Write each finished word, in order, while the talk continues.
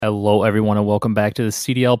Hello, everyone, and welcome back to the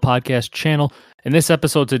CDL podcast channel. In this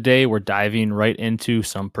episode today, we're diving right into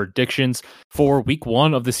some predictions for week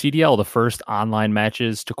one of the CDL, the first online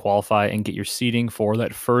matches to qualify and get your seeding for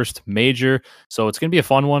that first major. So it's going to be a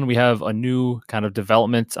fun one. We have a new kind of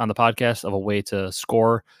development on the podcast of a way to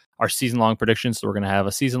score our season-long predictions. So we're going to have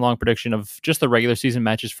a season-long prediction of just the regular season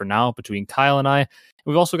matches for now between Kyle and I.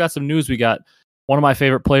 We've also got some news. We got one of my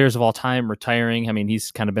favorite players of all time retiring. I mean,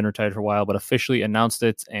 he's kind of been retired for a while, but officially announced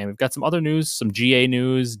it. And we've got some other news, some GA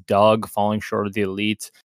news. Doug falling short of the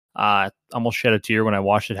elite. Almost shed a tear when I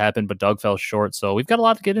watched it happen, but Doug fell short. So we've got a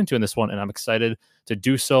lot to get into in this one, and I'm excited to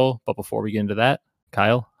do so. But before we get into that,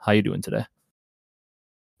 Kyle, how you doing today?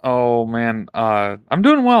 Oh man, I'm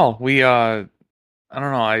doing well. I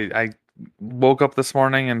don't know. I woke up this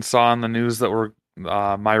morning and saw on the news that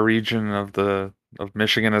my region of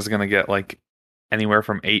Michigan is going to get like anywhere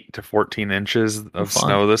from 8 to 14 inches of Fun.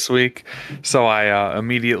 snow this week. So I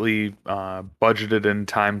immediately budgeted in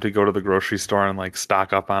time to go to the grocery store and like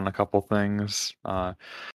stock up on a couple things.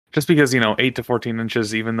 Just because 8 to 14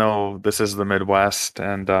 inches, even though this is the Midwest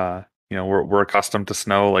and we're accustomed to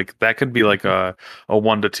snow, like that could be like a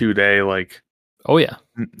 1 to 2 day like Oh, yeah.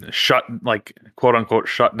 shut, like quote unquote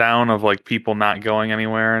shut down of like people not going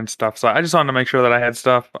anywhere and stuff. So I just wanted to make sure that I had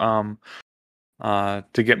stuff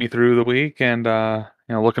to get me through the week, and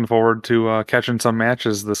looking forward to catching some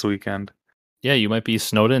matches this weekend. Yeah, you might be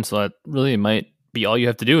snowed in, so that really might be all you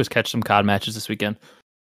have to do is catch some COD matches this weekend.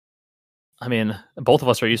 I mean, both of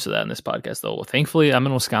us are used to that in this podcast, though. Thankfully, I'm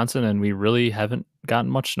in Wisconsin, and we really haven't gotten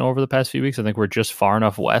much snow over the past few weeks. I think we're just far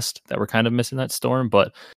enough west that we're kind of missing that storm,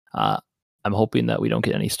 but I'm hoping that we don't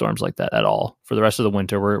get any storms like that at all for the rest of the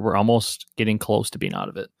winter. We're almost getting close to being out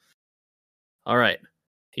of it. All right.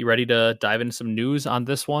 You ready to dive into some news on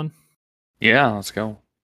this one? Yeah, let's go.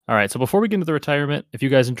 All right, so before we get into the retirement, if you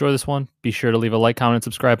guys enjoy this one, be sure to leave a like, comment, and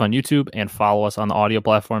subscribe on YouTube, and follow us on the audio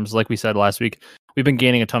platforms. Like we said last week, we've been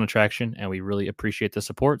gaining a ton of traction, and we really appreciate the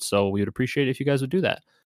support, so we would appreciate it if you guys would do that.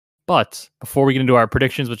 But before we get into our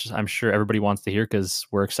predictions, which I'm sure everybody wants to hear because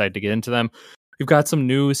we're excited to get into them, we've got some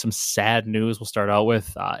news, some sad news. We'll start out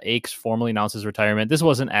with Aches formally announced his retirement. This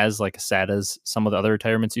wasn't as like sad as some of the other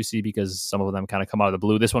retirements you see because some of them kind of come out of the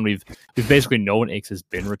blue. This one we've basically known Aches has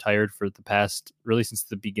been retired for the past, really since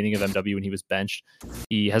the beginning of MW when he was benched.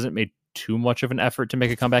 He hasn't made too much of an effort to make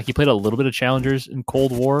a comeback. He played a little bit of challengers in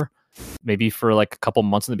Cold War, maybe for like a couple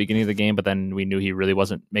months in the beginning of the game, but then we knew he really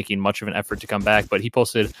wasn't making much of an effort to come back. But he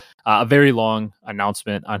posted a very long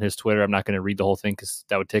announcement on his Twitter. I'm not going to read the whole thing because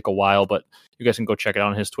that would take a while, but you guys can go check it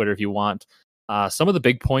out on his Twitter if you want. Some of the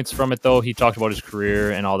big points from it, though, he talked about his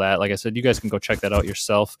career and all that. Like I said, you guys can go check that out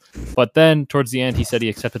yourself. But then towards the end, he said he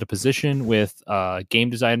accepted a position with game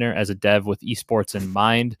designer as a dev with esports in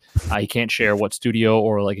mind. He can't share what studio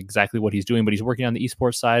or like exactly what he's doing, but he's working on the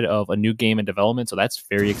esports side of a new game in development. So that's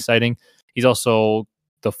very exciting. He's also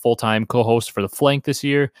the full-time co-host for The Flank this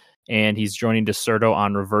year, and he's joining Deserto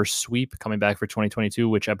on Reverse Sweep coming back for 2022,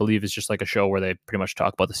 which I believe is just like a show where they pretty much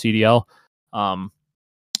talk about the CDL.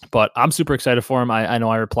 But I'm super excited for him. I know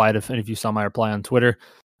I replied, if any of you saw my reply on Twitter,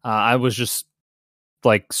 I was just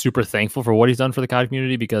like super thankful for what he's done for the COD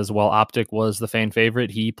community, because while OpTic was the fan favorite,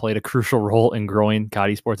 he played a crucial role in growing COD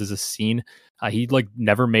esports as a scene. He like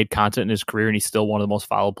never made content in his career, and he's still one of the most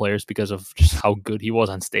followed players because of just how good he was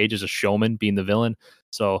on stage as a showman, being the villain.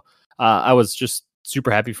 So I was just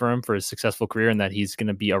super happy for him for his successful career, and that he's going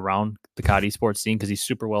to be around the COD esports scene because he's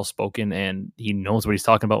super well spoken and he knows what he's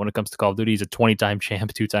talking about when it comes to Call of Duty. He's a 20-time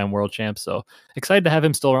champ, 2-time world champ. So excited to have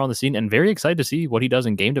him still around the scene, and very excited to see what he does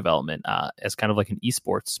in game development as kind of like an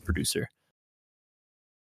esports producer.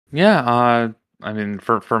 Yeah, I mean,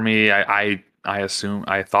 for me, I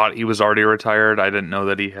thought he was already retired. I didn't know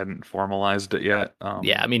that he hadn't formalized it yet.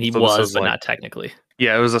 Yeah, I mean, he So this was, is but like, not technically.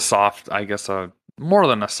 yeah, it was a soft, I guess, more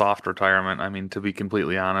than a soft retirement. I mean, to be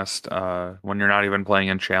completely honest, when you're not even playing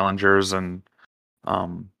in challengers, and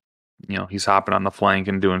um, he's hopping on the flank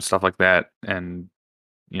and doing stuff like that, and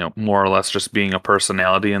more or less just being a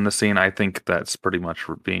personality in the scene, I think that's pretty much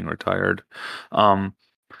being retired.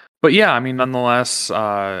 But yeah, I mean, nonetheless,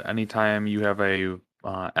 anytime you have a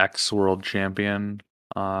ex world champion,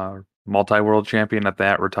 multi-world champion at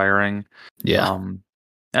that retiring, Yeah.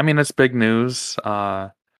 I mean, it's big news.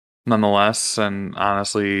 Nonetheless, and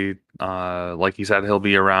honestly, like he said, he'll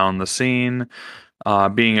be around the scene,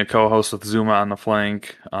 being a co-host with Zuma on the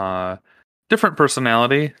flank, different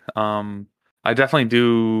personality. I definitely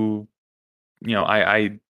do,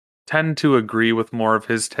 I tend to agree with more of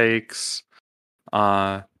his takes.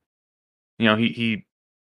 Uh, he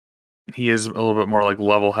is a little bit more like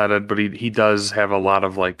level-headed, but he does have a lot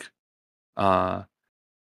of like, uh,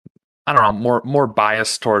 I don't know, more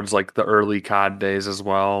biased towards like the early COD days as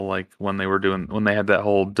well, like when they had that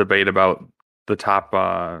whole debate about the top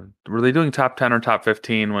were they doing top 10 or top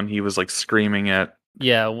 15 when he was like screaming at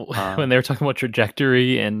Yeah, uh when they were talking about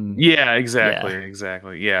trajectory and yeah, yeah.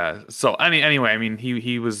 exactly. Yeah. So anyway, I mean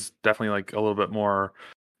he was definitely like a little bit more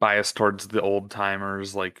biased towards the old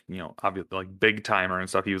timers, like, obviously like Big Timer and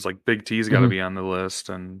stuff. He was like Big T's got to Mhm. be on the list,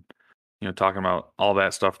 and talking about all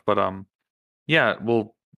that stuff. But yeah,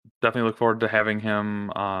 we'll definitely look forward to having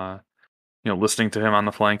him, listening to him on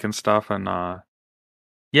the flank and stuff. And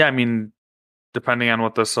yeah, I mean, depending on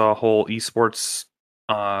what this whole esports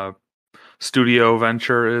uh, studio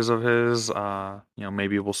venture is of his,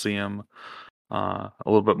 maybe we'll see him a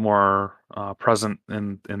little bit more present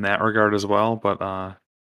in that regard as well. But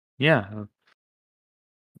yeah,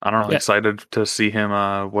 I don't know, Yeah. excited to see him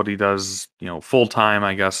what he does, full time,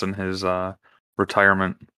 I guess, in his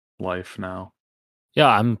retirement life now. Yeah,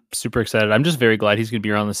 I'm super excited. I'm just very glad he's going to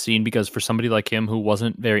be around the scene because for somebody like him who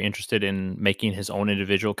wasn't very interested in making his own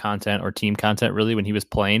individual content or team content really when he was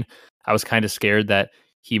playing, I was kind of scared that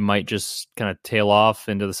he might just kind of tail off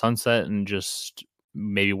into the sunset and just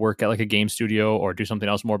maybe work at like a game studio or do something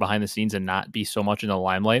else more behind the scenes and not be so much in the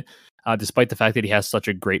limelight. Despite the fact that he has such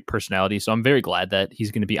a great personality. So I'm very glad that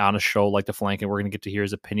he's going to be on a show like The Flank and we're going to get to hear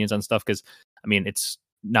his opinions on stuff because, I mean, it's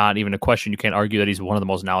not even a question. You can't argue that he's one of the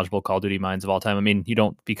most knowledgeable Call of Duty minds of all time. I mean, you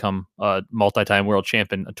don't become a multi-time world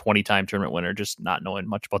champion, a 20-time tournament winner, just not knowing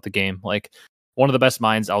much about the game. Like one of the best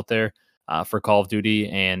minds out there for Call of Duty,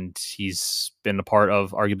 and he's been a part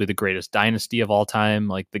of arguably the greatest dynasty of all time.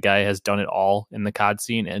 Like the guy has done it all in the COD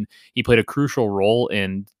scene, and he played a crucial role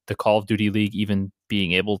in the Call of Duty League even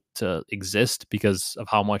being able to exist because of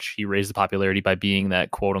how much he raised the popularity by being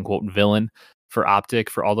that quote unquote villain for OpTic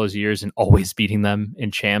for all those years and always beating them in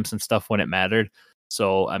champs and stuff when it mattered.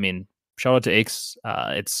 So, I mean, shout out to Aches.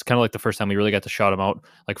 It's kind of like the first time we really got to shout him out,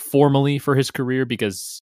 like formally for his career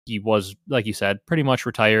because he was, like you said, pretty much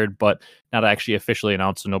retired, but not actually officially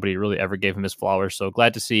announced. So nobody really ever gave him his flowers. So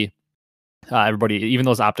glad to see everybody, even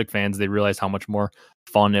those OpTic fans, they realized how much more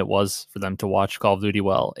fun it was for them to watch Call of Duty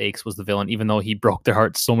while Aches was the villain. Even though he broke their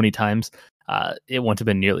hearts so many times, it wouldn't have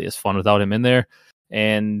been nearly as fun without him in there.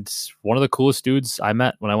 And one of the coolest dudes I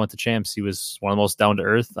met when I went to Champs. He was one of the most down to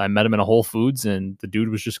earth. I met him in a Whole Foods, and the dude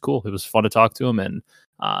was just cool. It was fun to talk to him, and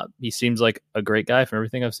he seems like a great guy from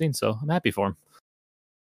everything I've seen. So I'm happy for him.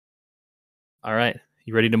 All right,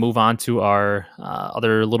 you ready to move on to our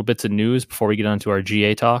other little bits of news before we get on to our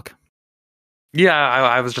GA talk? Yeah,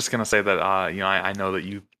 I was just gonna say that I know that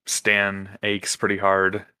you stan Aches pretty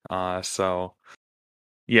hard, so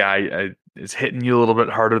yeah, it's hitting you a little bit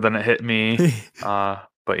harder than it hit me,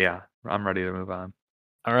 but yeah, I'm ready to move on.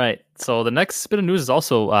 All right. So the next bit of news is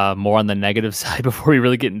also more on the negative side before we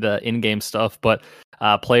really get into in-game stuff. But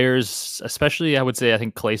players, especially, I would say, I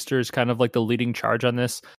think Clayster is kind of like the leading charge on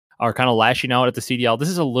this, are kind of lashing out at the CDL. This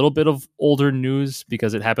is a little bit of older news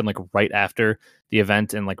because it happened like right after the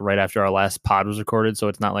event and like right after our last pod was recorded. So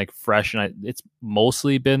it's not like fresh, and it's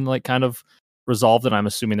mostly been like kind of resolved. And I'm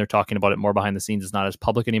assuming they're talking about it more behind the scenes. It's not as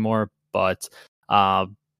public anymore. But uh,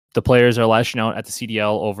 the players are lashing out at the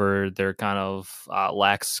CDL over their kind of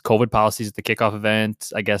lax COVID policies at the kickoff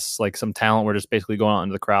event. I guess like some talent were just basically going out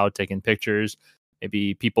into the crowd, taking pictures.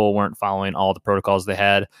 Maybe people weren't following all the protocols they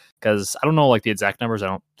had because I don't know like the exact numbers. I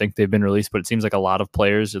don't think they've been released, but it seems like a lot of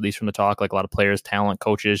players, at least from the talk, like a lot of players, talent,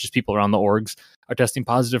 coaches, just people around the orgs are testing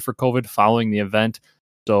positive for COVID following the event.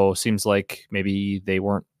 So it seems like maybe they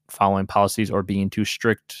weren't following policies or being too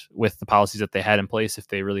strict with the policies that they had in place if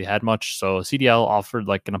they really had much. So CDL offered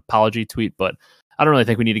like an apology tweet, but I don't really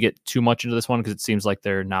think we need to get too much into this one because it seems like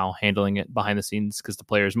they're now handling it behind the scenes because the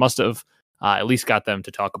players must have at least got them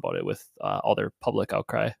to talk about it with all their public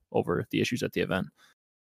outcry over the issues at the event.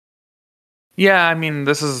 Yeah, I mean,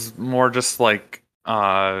 this is more just like when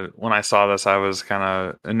I saw this, I was kind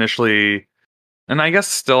of initially, and I guess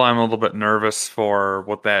still, I'm a little bit nervous for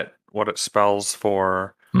what it spells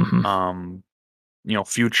for, Mm-hmm. um,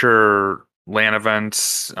 future LAN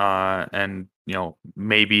events, and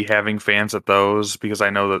maybe having fans at those, because I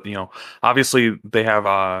know that obviously they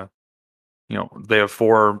have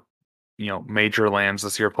four major lands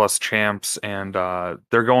this year plus champs, and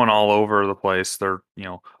they're going all over the place. They're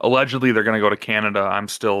allegedly they're going to go to Canada. I'm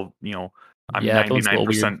still I'm Yeah, that one's a little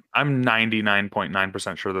weird.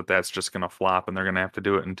 99.9% sure that that's just going to flop, and they're going to have to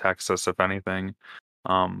do it in Texas if anything,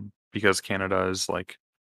 because Canada is like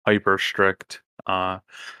hyper strict on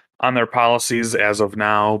their policies as of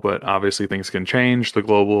now, but obviously things can change. The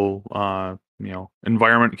global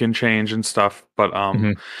environment can change and stuff, but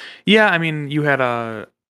Mm-hmm. yeah, I mean, you had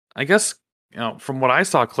I guess from what I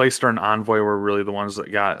saw, Clayster and Envoy were really the ones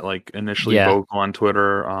that got like initially Yeah. vocal on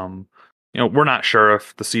Twitter. We're not sure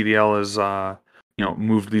if the CDL is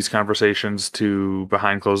moved these conversations to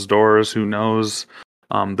behind closed doors. Who knows?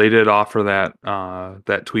 They did offer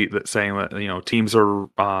that tweet that saying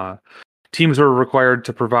that teams are required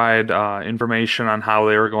to provide information on how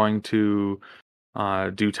they were going to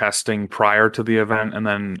do testing prior to the event, and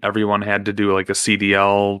then everyone had to do like a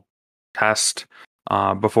CDL test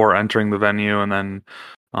before entering the venue, and then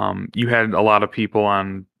you had a lot of people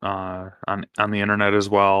on the internet as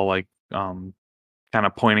well, like kind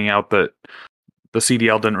of pointing out that the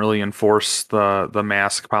CDL didn't really enforce the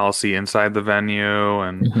mask policy inside the venue,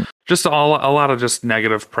 and just a lot of just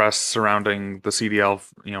negative press surrounding the CDL,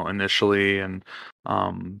 initially, and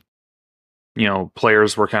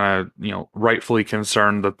players were kind of, rightfully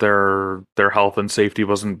concerned that their health and safety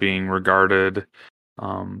wasn't being regarded,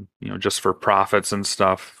 just for profits and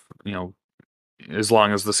stuff. As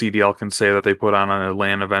long as the CDL can say that they put on a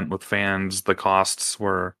LAN event with fans, the costs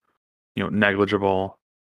were, negligible.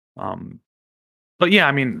 But yeah,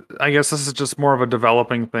 I mean, I guess this is just more of a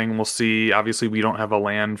developing thing. We'll see. Obviously, we don't have a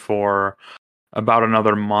LAN for about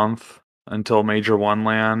another month until Major One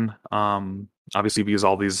LAN. Obviously, because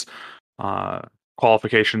all these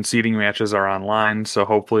qualification seeding matches are online, so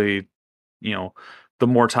hopefully, the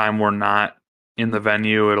more time we're not in the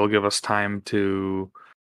venue, it'll give us time to,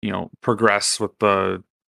 progress with the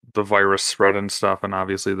virus spread and stuff. And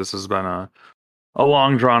obviously, this has been a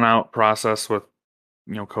long drawn out process with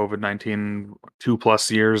COVID-19,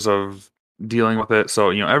 2+ years of dealing with it.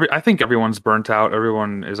 So I think everyone's burnt out.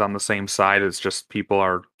 Everyone is on the same side. It's just people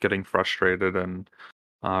are getting frustrated, and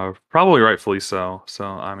probably rightfully so. So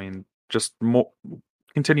I mean, just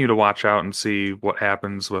continue to watch out and see what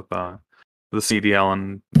happens with the CDL,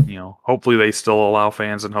 and hopefully they still allow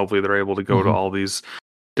fans, and hopefully they're able to go to all these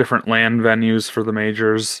different LAN venues for the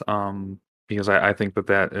majors. Because I think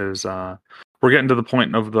that is we're getting to the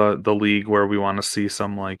point of the league where we want to see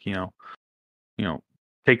some, like,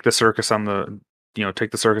 take the circus on the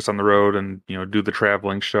road, and do the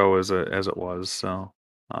traveling show as it was. So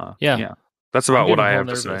yeah, that's about what I have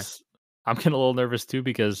to say. I'm getting a little nervous too,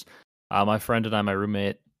 because my friend and I, my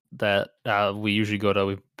roommate, that we usually go to,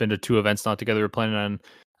 we've been to 2 events now together. We're planning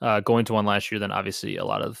on going to one last year. Then obviously a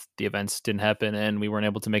lot of the events didn't happen, and we weren't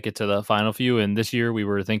able to make it to the final few. And this year we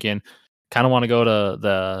were thinking, kind of want to go to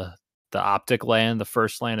the OpTic LAN, the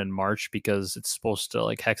first LAN in March, because it's supposed to,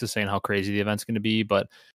 like, Hex is saying how crazy the event's going to be, but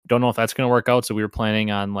don't know if that's going to work out. So we were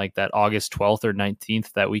planning on like that August 12th or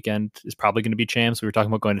 19th. That weekend is probably going to be Champs. We were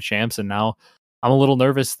talking about going to Champs, and now I'm a little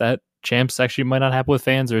nervous that Champs actually might not happen with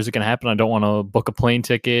fans, or is it going to happen? I don't want to book a plane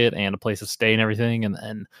ticket and a place to stay and everything,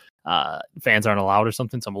 and fans aren't allowed or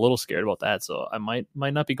something. So I'm a little scared about that. So I might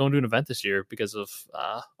not be going to an event this year because of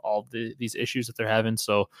all these issues that they're having.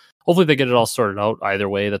 So hopefully they get it all sorted out either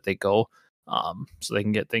way that they go, so they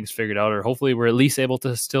can get things figured out, or hopefully we're at least able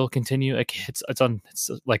to still continue. It's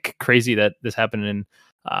like crazy that this happened in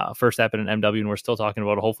first happened in MW, and we're still talking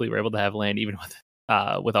about it. Hopefully we're able to have LAN even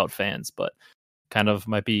with without fans, but kind of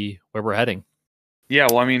might be where we're heading. Yeah,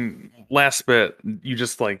 well, I mean, last bit, you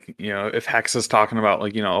just, like, if Hex is talking about,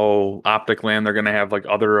 like, OpTic LAN, they're going to have like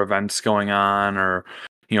other events going on, or,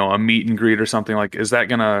 a meet and greet or something, like, is that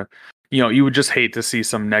going to, you would just hate to see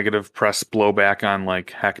some negative press blowback on,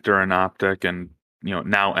 like, Hector and OpTic, and,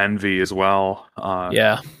 now Envy as well.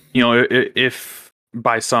 Yeah. If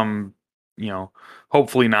by some,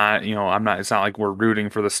 hopefully not, it's not like we're rooting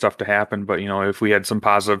for this stuff to happen, but, if we had some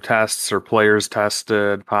positive tests, or players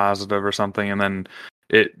tested positive or something, and then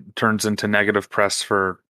it turns into negative press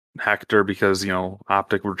for Hector because,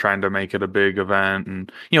 OpTic were trying to make it a big event,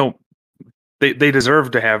 and, they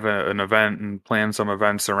deserve to have an event and plan some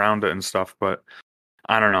events around it and stuff, but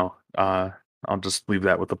I don't know. I'll just leave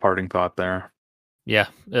that with the parting thought there. Yeah,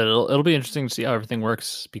 it'll be interesting to see how everything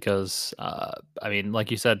works, because I mean,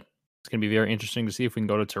 like you said, it's going to be very interesting to see if we can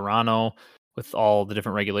go to Toronto with all the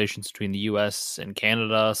different regulations between the US and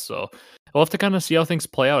Canada. So we'll have to kind of see how things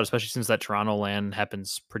play out, especially since that Toronto LAN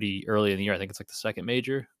happens pretty early in the year. I think it's like the second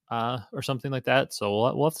major or something like that. So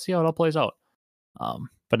we'll have to see how it all plays out.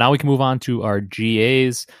 But now we can move on to our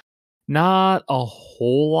GAs. Not a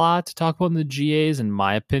whole lot to talk about in the GAs, in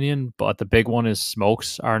my opinion, but the big one is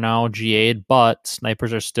smokes are now GA'd, but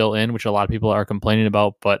snipers are still in, which a lot of people are complaining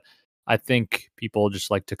about. But I think people just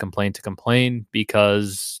like to complain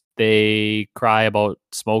because they cry about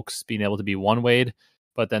smokes being able to be one-wayed,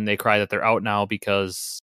 but then they cry that they're out now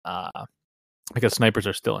because snipers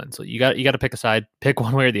are still in. So you got to pick a side, pick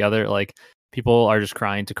one way or the other. Like, people are just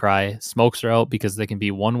crying to cry. Smokes are out because they can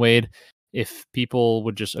be one-wayed, if people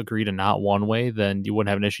would just agree to not one way, then you wouldn't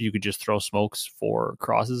have an issue. You could just throw smokes for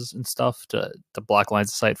crosses and stuff to block lines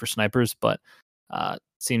of sight for snipers. But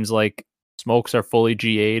seems like smokes are fully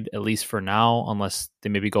GA'd, at least for now, unless they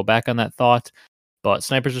maybe go back on that thought. But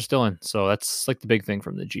snipers are still in, so that's like the big thing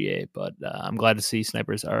from the GA. But I'm glad to see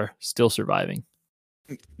snipers are still surviving.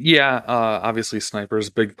 Yeah, obviously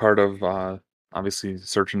snipers big part of obviously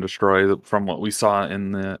search and destroy from what we saw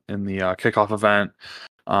in the kickoff event.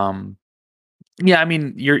 Um, yeah, I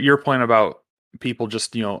mean your point about people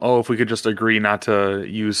just oh, if we could just agree not to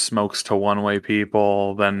use smokes to one way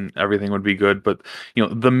people, then everything would be good. But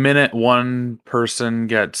the minute one person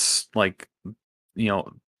gets like you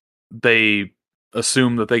know they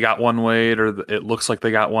assume that they got one wayed or it looks like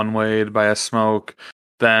they got one wayed by a smoke,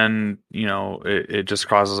 then it just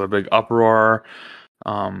causes a big uproar.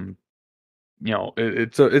 um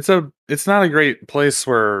it's not a great place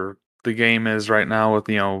where the game is right now with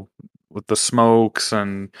with the smokes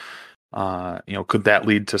and could that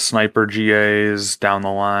lead to sniper GAs down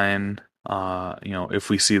the line? If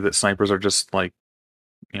we see that snipers are just like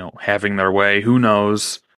having their way, who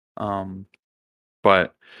knows?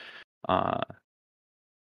 But uh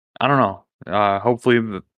I don't know.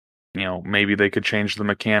 Hopefully, maybe they could change the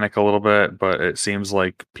mechanic a little bit, but it seems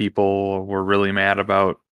like people were really mad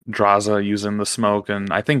about Draza using the smoke,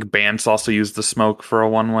 and I think Bance also used the smoke for a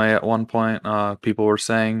one way at one point. People were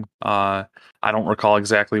saying. I don't recall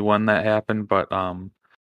exactly when that happened, but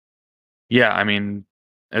yeah, I mean,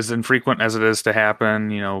 as infrequent as it is to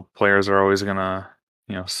happen, players are always gonna,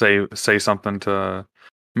 say something to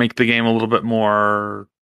make the game a little bit more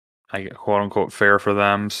quote unquote fair for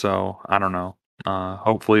them. So I don't know.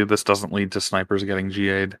 Hopefully this doesn't lead to snipers getting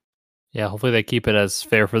GA'd. Yeah, hopefully they keep it as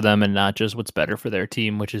fair for them and not just what's better for their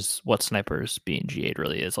team, which is what snipers being GA'd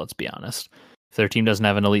really is, let's be honest. If their team doesn't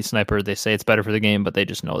have an elite sniper, they say it's better for the game, but they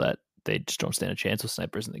just know that they just don't stand a chance with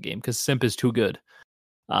snipers in the game because Simp is too good.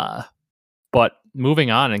 But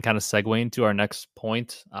moving on and kind of segueing to our next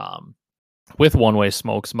point, with one-way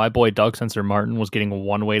smokes, my boy Doug Sensor Martin was getting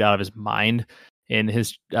one-way out of his mind in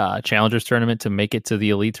his challengers tournament to make it to the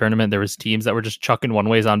elite tournament. There was teams that were just chucking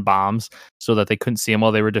one-ways on bombs so that they couldn't see them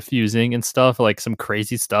while they were diffusing and stuff, like some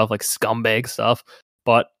crazy stuff, like scumbag stuff.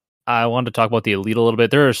 But I wanted to talk about the elite a little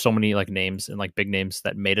bit. There are so many like names and like big names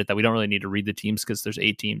that made it that we don't really need to read the teams because there's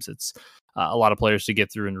 8 teams. It's a lot of players to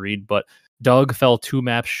get through and read, but Doug fell 2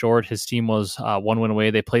 maps short. His team was 1 win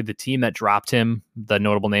away. They played the team that dropped him. The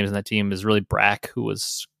notable names in that team is really Brack, who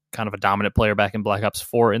was kind of a dominant player back in Black Ops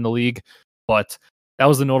 4 in the league. But that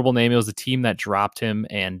was the notable name. It was the team that dropped him,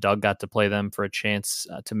 and Doug got to play them for a chance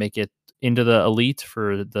to make it into the elite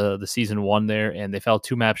for the season 1 there, and they fell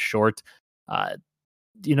 2 maps short. Uh,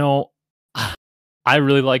 you know, I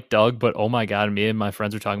really like Doug, but oh my God, me and my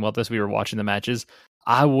friends were talking about this. We were watching the matches.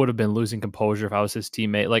 I would have been losing composure if I was his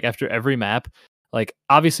teammate. Like after every map, like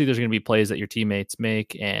obviously there's going to be plays that your teammates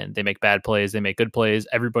make and they make bad plays. They make good plays.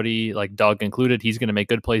 Everybody, like Doug included, he's going to make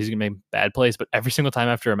good plays. He's going to make bad plays. But every single time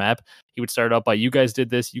after a map, he would start out by, you guys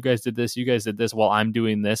did this, you guys did this, you guys did this while I'm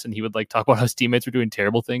doing this. And he would like talk about how his teammates were doing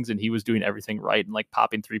terrible things and he was doing everything right and like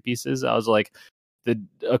popping 3 pieces. I was like,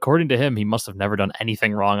 according to him, he must have never done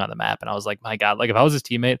anything wrong on the map. And I was like, my God, like if I was his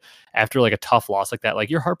teammate after like a tough loss like that, like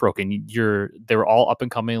you're heartbroken. They were all up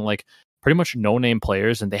and coming, like pretty much no name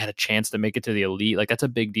players, and they had a chance to make it to the elite. Like that's a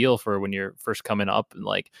big deal for when you're first coming up. And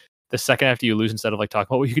like the second after you lose, instead of like talking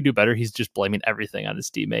about what you could do better, he's just blaming everything on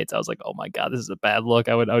his teammates. I was like, oh my God, this is a bad look.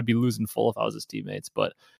 I would be losing full if I was his teammates.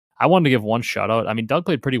 But I wanted to give one shout out. I mean, Doug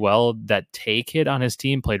played pretty well. That take hit on his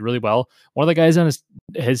team played really well. One of the guys on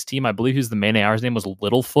his team, I believe he's the main AR. His name was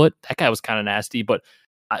Littlefoot. That guy was kind of nasty, but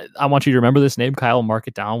I want you to remember this name. Kyle will mark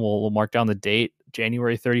it down. We'll mark down the date,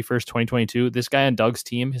 January 31st, 2022. This guy on Doug's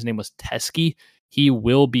team, his name was Teskey. He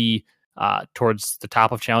will be towards the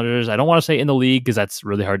top of challengers. I don't want to say in the league because that's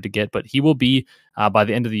really hard to get, but he will be by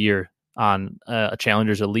the end of the year on a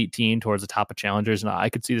challengers elite team towards the top of challengers. And I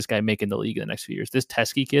could see this guy making the league in the next few years. This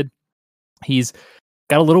Teskey kid, he's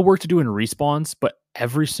got a little work to do in respawns, but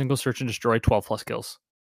every single search and destroy 12 plus kills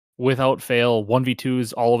without fail.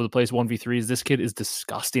 1v2s all over the place, 1v3s. This kid is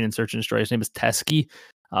disgusting in search and destroy. His name is Teskey.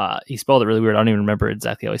 He spelled it really weird. I don't even remember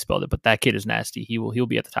exactly how he spelled it, but that kid is nasty. He'll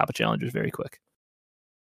be at the top of challengers very quick.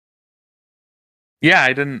 Yeah,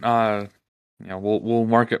 I didn't we'll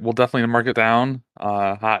mark it. We'll definitely mark it down.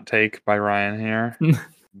 Hot take by Ryan here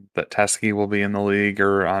that Teskey will be in the league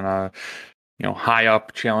or on a high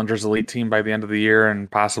up challengers elite team by the end of the year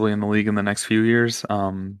and possibly in the league in the next few years.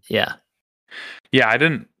 Yeah, I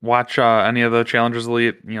didn't watch any of the challengers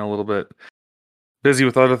elite. A little bit busy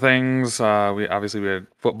with other things. We had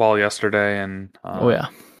football yesterday and oh yeah,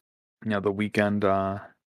 the weekend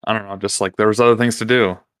I don't know, just like there was other things to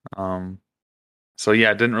do. Um, so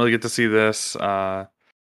yeah, didn't really get to see this.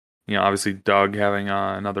 Obviously Doug having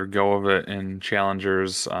another go of it in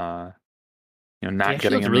challengers. He Not actually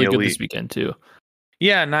getting looked in the really good elite. this weekend too.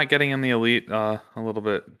 Yeah, not getting in the elite. A little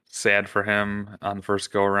bit sad for him on the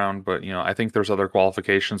first go around, but I think there's other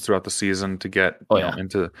qualifications throughout the season to get Oh yeah.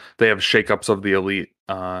 into. They have shakeups of the elite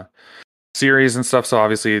series and stuff, so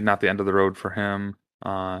obviously not the end of the road for him.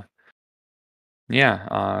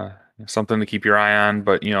 Yeah, something to keep your eye on.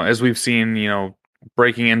 But as we've seen,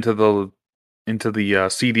 breaking into the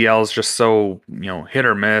CDL is just so hit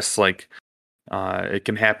or miss. Like it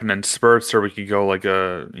can happen in spurts, or we could go like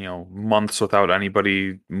months without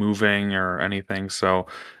anybody moving or anything. So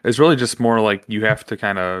it's really just more like you have to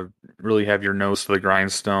kind of really have your nose to the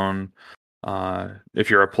grindstone. If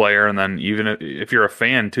you're a player, and then even if you're a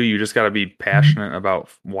fan too, you just got to be passionate about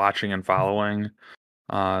watching and following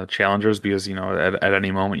challengers, because at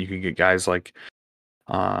any moment you can get guys like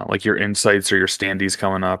your insights or your standees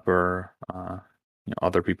coming up, or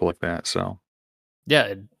other people like that. So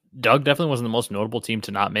Yeah, Doug definitely wasn't the most notable team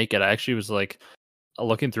to not make it. I actually was like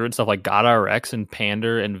looking through and stuff like God RX and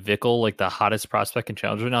Pander and Vickle, like the hottest prospect in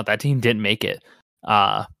Challenger right now. That team didn't make it.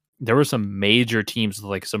 Uh, there were some major teams with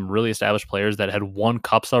like some really established players that had won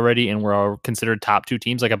cups already and were considered top two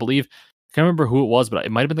teams. Like I believe, I can't remember who it was, but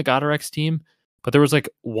it might have been the God RX team. But there was like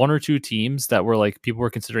one or two teams that were like people were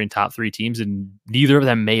considering top three teams, and neither of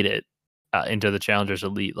them made it into the Challengers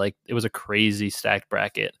Elite. Like it was a crazy stacked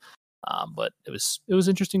bracket. But it was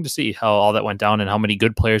interesting to see how all that went down and how many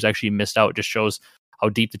good players actually missed out. It just shows how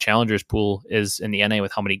deep the challengers pool is in the NA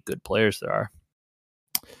with how many good players there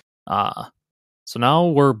are. So now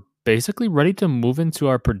we're basically ready to move into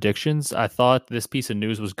our predictions. I thought this piece of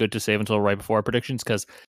news was good to save until right before our predictions because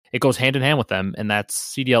it goes hand in hand with them. And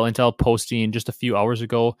that's CDL Intel posting just a few hours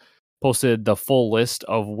ago, posted the full list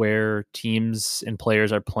of where teams and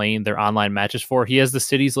players are playing their online matches for. He has the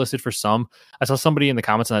cities listed for some. I saw somebody in the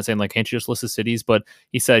comments on that saying, like, can't you just list the cities? But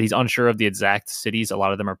he said he's unsure of the exact cities a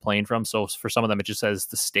lot of them are playing from. So for some of them, it just says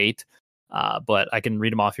the state. But I can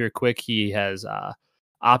read them off here quick. He has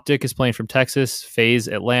OpTic is playing from Texas, FaZe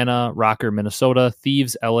Atlanta, Rokkr Minnesota,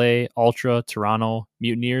 Thieves LA, Ultra Toronto,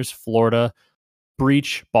 Mutineers Florida,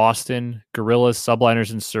 Breach Boston, Gorillas,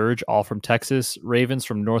 Subliners, and Surge all from Texas, Ravens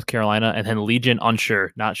from North Carolina, and then Legion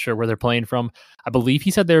unsure, not sure where they're playing from. I believe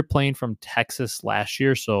he said they were playing from Texas last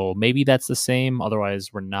year, so maybe that's the same.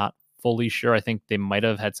 Otherwise, we're not fully sure. I think they might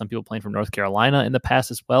have had some people playing from North Carolina in the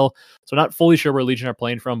past as well. So not fully sure where Legion are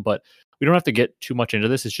playing from, but we don't have to get too much into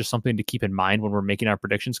this. It's just something to keep in mind when we're making our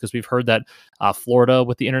predictions, because we've heard that Florida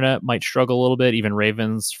with the internet might struggle a little bit. Even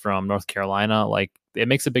Ravens from North Carolina, like it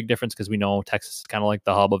makes a big difference because we know Texas is kind of like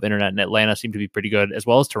the hub of internet, and Atlanta seem to be pretty good, as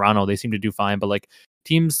well as Toronto. They seem to do fine, but like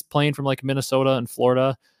teams playing from like Minnesota and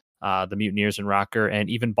Florida, the Mutineers and Rokkr, and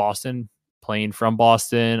even Boston playing from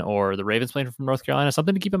Boston, or the Ravens playing from North Carolina,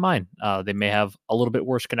 something to keep in mind. They may have a little bit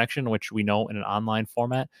worse connection, which we know in an online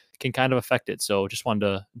format can kind of affect it. So just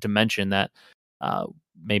wanted to mention that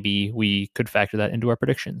maybe we could factor that into our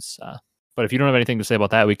predictions. But if you don't have anything to say about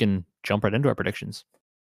that, we can jump right into our predictions.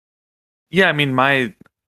 yeah, I mean, my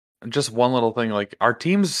just one little thing, like, are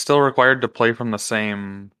teams still required to play from the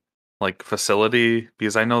same like facility?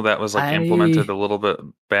 Because I know that was like implemented I a little bit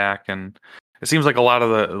back, and it seems like a lot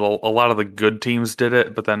of the good teams did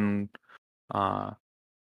it, but then uh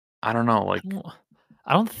I don't know, like,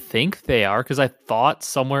 I don't think they are, because I thought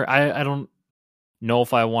somewhere I don't know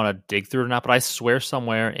if I want to dig through it or not, but I swear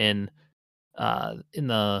somewhere in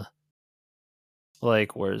the,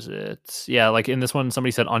 like, where is it? Yeah, like in this one,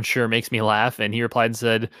 somebody said unsure makes me laugh, and he replied and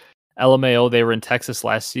said, LMAO, they were in Texas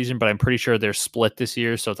last season, but I'm pretty sure they're split this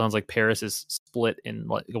year. So it sounds like Paris is split in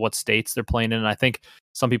what states they're playing in. And I think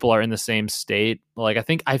some people are in the same state. Like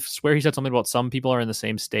I swear he said something about some people are in the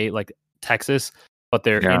same state, like Texas, but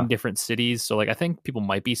they're yeah. in different cities. So like I think people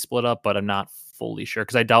might be split up, but I'm not fully sure,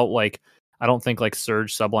 because I don't think like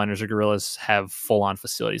Surge, Subliners, or Gorillas have full on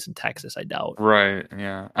facilities in Texas. I doubt. Right,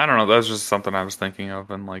 yeah. I don't know, that's just something I was thinking of,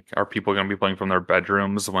 and like, are people going to be playing from their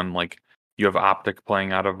bedrooms when like you have OpTic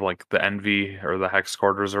playing out of like the Envy or the Hex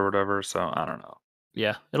quarters or whatever? So I don't know.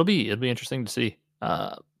 Yeah, it'll be interesting to see. But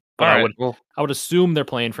All I right, would well, I would assume they're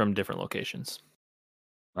playing from different locations.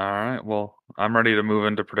 all right, well, I'm ready to move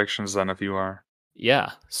into predictions then if you are.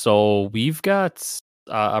 Yeah. So we've got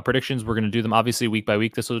our predictions. We're going to do them obviously week by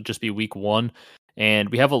week. This will just be week one. And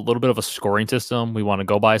we have a little bit of a scoring system we want to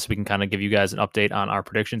go by, so we can kind of give you guys an update on our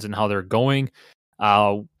predictions and how they're going.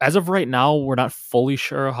 As of right now, we're not fully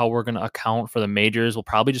sure how we're going to account for the majors. We'll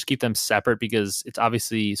probably just keep them separate, because it's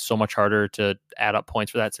obviously so much harder to add up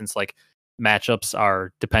points for that, since like matchups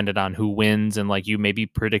are dependent on who wins, and like you may be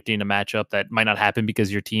predicting a matchup that might not happen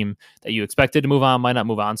because your team that you expected to move on might not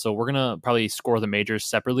move on. So we're gonna probably score the majors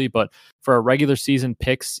separately, but for our regular season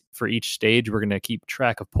picks for each stage, we're gonna keep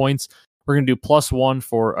track of points. We're gonna do +1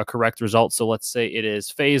 for a correct result. So let's say it is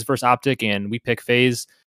FaZe versus OpTic, and we pick FaZe.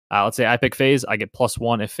 Let's say I pick FaZe, I get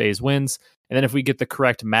 +1 if FaZe wins. And then if we get the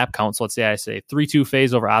correct map count, so let's say I say 3-2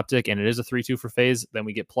 FaZe over OpTic, and it is a 3-2 for FaZe, then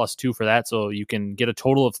we get +2 for that. So you can get a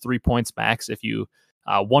total of 3 points max if you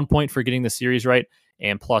 1 point for getting the series right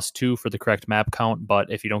and +2 for the correct map count.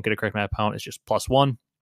 But if you don't get a correct map count, it's just +1.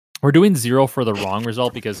 We're doing 0 for the wrong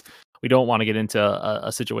result because we don't want to get into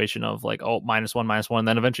a situation of like, oh, -1. And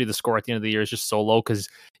then eventually the score at the end of the year is just so low because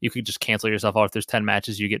you could just cancel yourself out. If there's 10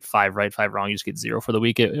 matches, you get 5 right, 5 wrong, you just get 0 for the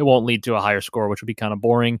week. It won't lead to a higher score, which would be kind of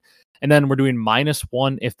boring. And then we're doing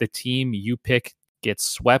 -1 if the team you pick gets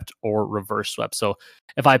swept or reverse swept. So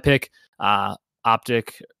if I pick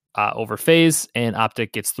OpTic over FaZe and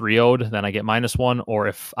OpTic gets 3-0'd, then I get -1. Or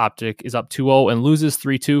if OpTic is up 2-0 and loses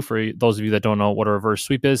 3-2, for those of you that don't know what a reverse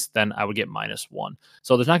sweep is, then I would get -1.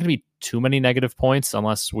 So there's not going to be too many negative points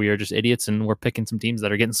unless we are just idiots and we're picking some teams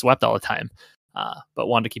that are getting swept all the time. But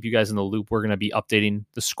wanted to keep you guys in the loop. We're going to be updating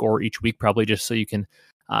the score each week, probably just so you can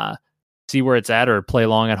see where it's at or play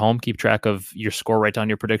along at home, keep track of your score, write down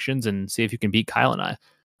your predictions, and see if you can beat Kyle and I.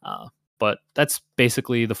 But that's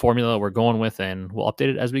basically the formula we're going with, and we'll update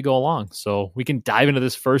it as we go along. So we can dive into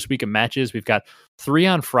this first week of matches. We've got 3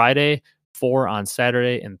 on Friday, 4 on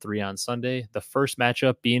Saturday, and 3 on Sunday. The first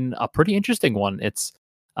matchup being a pretty interesting one. It's,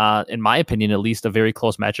 in my opinion, at least a very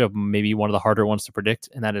close matchup, maybe one of the harder ones to predict,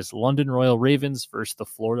 and that is London Royal Ravens versus the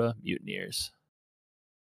Florida Mutineers.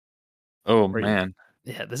 Oh, man.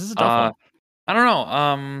 Yeah, this is a tough one. I don't know.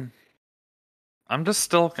 I'm just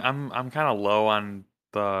still I'm kind of low on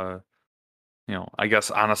the, I guess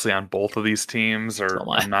honestly on both of these teams, or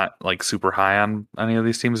I'm not like super high on any of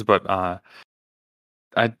these teams, but I'm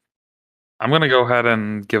gonna go ahead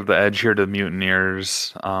and give the edge here to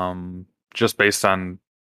Mutineers, just based on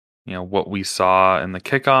what we saw in the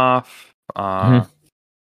kickoff,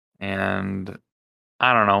 and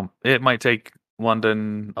I don't know, it might take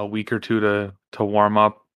London a week or two to warm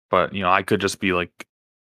up, but I could just be like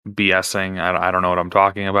BSing. I don't know what I'm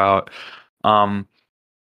talking about.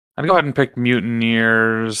 I'd go ahead and pick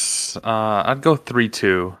Mutineers. I'd go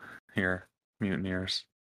 3-2 here, Mutineers.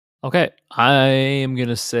 Okay, I am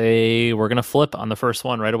gonna say we're gonna flip on the first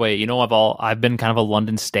one right away. I've been kind of a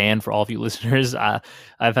London stan for all of you listeners. I've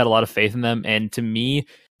had a lot of faith in them, and to me,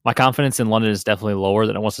 my confidence in London is definitely lower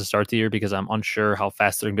than it was to start the year because I'm unsure how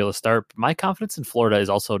fast they're gonna be able to start. But my confidence in Florida is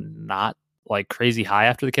also not like crazy high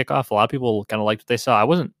after the kickoff. A lot of people kind of liked what they saw. I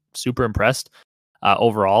wasn't super impressed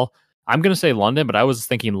overall. I'm going to say London, but I was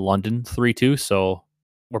thinking London 3-2. So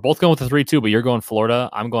we're both going with the 3-2, but you're going Florida.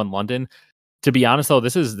 I'm going London. To be honest, though,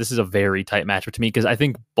 this is a very tight matchup to me because I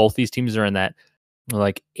think both these teams are in that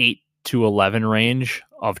like 8-11 range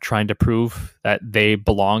of trying to prove that they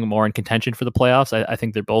belong more in contention for the playoffs. I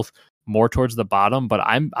think they're both more towards the bottom, but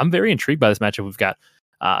I'm very intrigued by this matchup. We've got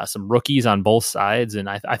some rookies on both sides, and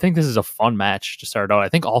I think this is a fun match to start out. I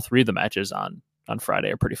think all 3 of the matches on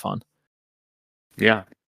Friday are pretty fun. Yeah.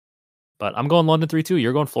 But I'm going London 3-2.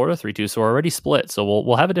 You're going Florida 3-2. So we're already split. So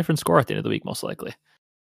we'll have a different score at the end of the week, most likely.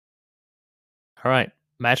 All right.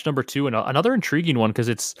 Match number 2. And another intriguing one because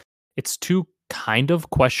it's 2 kind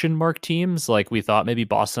of question mark teams. Like we thought maybe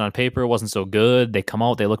Boston on paper wasn't so good. They come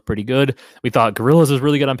out, they look pretty good. We thought Gorillas was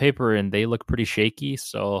really good on paper and they look pretty shaky.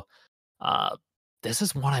 So this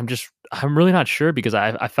is one I'm really not sure because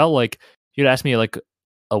I felt like you'd asked me like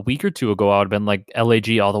a week or two ago, I would have been like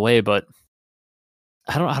LAG all the way, but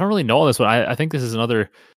I don't really know this one. I think this is another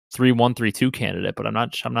 3-1, 3-2 candidate, but I'm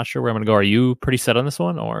not sure where I'm going to go. Are you pretty set on this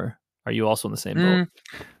one, or are you also in the same boat?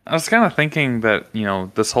 I was kind of thinking that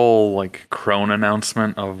this whole like Crone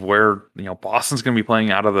announcement of where Boston's going to be playing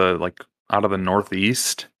out of the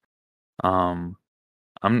Northeast. We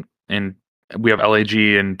have LAG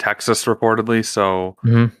in Texas reportedly, so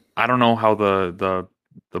I don't know how the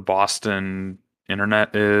Boston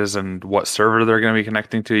internet is and what server they're going to be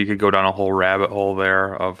connecting to. You could go down a whole rabbit hole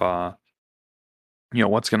there of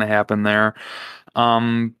what's going to happen there.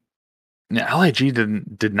 LAG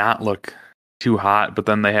did not look too hot, but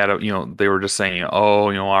then they had they were just saying,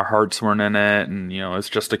 our hearts weren't in it, and it's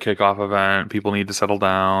just a kickoff event, people need to settle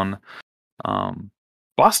down.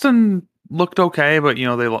 Boston looked okay, but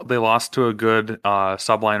they lost to a good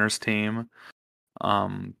subliners team.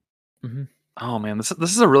 Oh man, this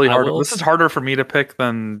is a really hard. This is harder for me to pick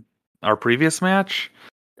than our previous match.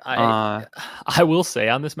 I will say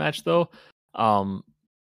on this match though,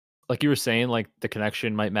 like you were saying, like the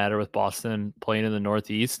connection might matter with Boston playing in the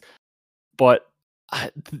Northeast. But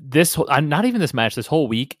not even this match, this whole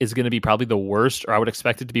week is going to be probably the worst, or I would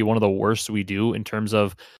expect it to be one of the worst we do in terms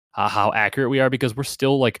of how accurate we are, because we're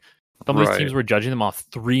still like some of these teams, we're judging them off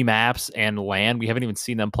 3 maps and land. We haven't even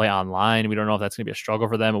seen them play online. We don't know if that's going to be a struggle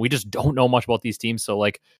for them. And we just don't know much about these teams. So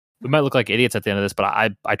like we might look like idiots at the end of this, but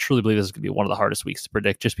I truly believe this is going to be one of the hardest weeks to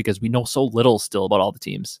predict just because we know so little still about all the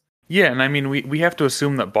teams. Yeah, and I mean we have to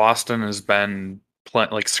assume that Boston has been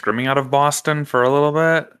like scrimming out of Boston for a little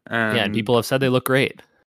bit, And people have said they look great.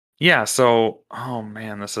 Yeah, so oh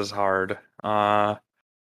man, this is hard. I'm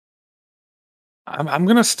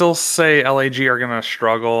gonna still say LAG are gonna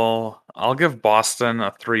struggle. I'll give Boston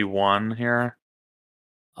a 3-1 here.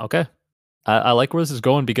 Okay, I like where this is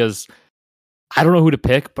going because I don't know who to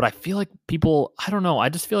pick, but I feel like people. I don't know. I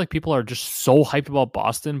just feel like people are just so hyped about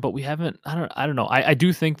Boston, but we haven't. I don't know. I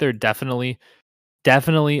do think they're definitely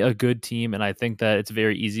a good team, and I think that it's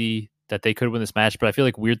very easy that they could win this match. But I feel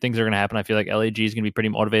like weird things are going to happen. I feel like LAG is going to be pretty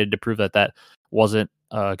motivated to prove that wasn't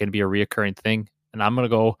going to be a reoccurring thing, and I'm going to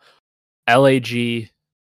go LAG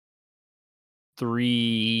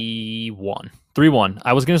 3-1. 3-1.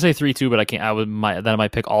 I was gonna say 3-2, but I can't. I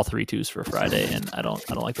might pick all 3-2s for Friday, and I don't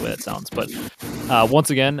like the way that sounds. But once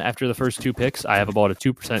again, after the first 2 picks, I have about a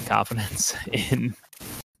 2% confidence in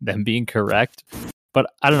them being correct.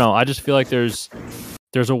 But I don't know. I just feel like there's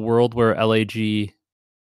a world where LAG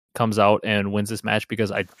comes out and wins this match, because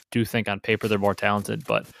I do think on paper they're more talented,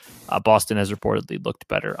 but Boston has reportedly looked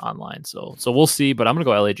better online. So we'll see. But I'm gonna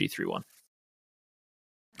go LAG 3-1.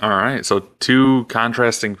 All right, so 2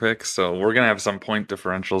 contrasting picks. So we're gonna have some point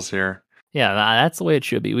differentials here. Yeah, that's the way it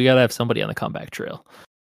should be. We gotta have somebody on the comeback trail.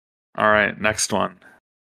 All right, next one.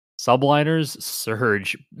 Subliners,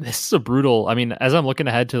 Surge. This is a brutal. I mean, as I'm looking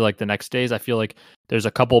ahead to like the next days, I feel like there's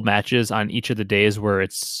a couple matches on each of the days where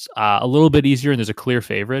it's a little bit easier and there's a clear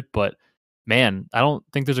favorite. But man, I don't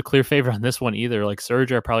think there's a clear favorite on this one either. Like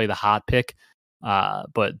Surge are probably the hot pick.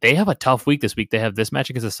 But they have a tough week this week. They have this match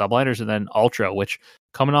against the Subliners and then Ultra, which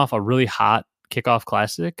coming off a really hot kickoff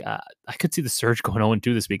classic, I could see the Surge going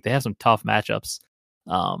 0-2 this week. They have some tough matchups.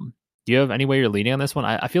 Do you have any way you're leaning on this one?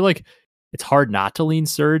 I feel like it's hard not to lean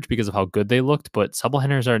Surge because of how good they looked, but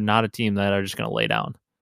Subliners are not a team that are just going to lay down.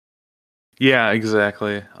 Yeah,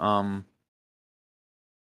 exactly. Yeah,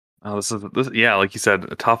 like you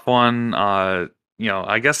said, a tough one. I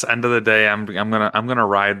guess end of the day, I'm gonna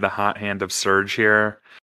ride the hot hand of Surge here.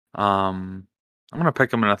 I'm gonna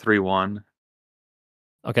pick him in a 3-1.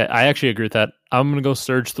 Okay, I actually agree with that. I'm gonna go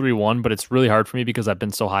Surge 3-1, but it's really hard for me because I've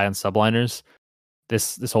been so high on Subliners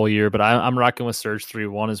this whole year. But I'm rocking with Surge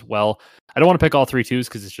 3-1 as well. I don't want to pick all 3-2s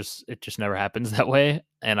because it just never happens that way.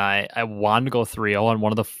 And I wanted to go 3-0 on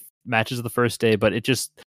one of the matches of the first day, but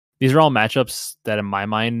these are all matchups that in my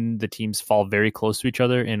mind the teams fall very close to each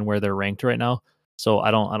other in where they're ranked right now. So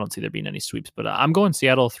I don't see there being any sweeps, but I'm going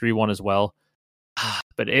Seattle 3-1 as well.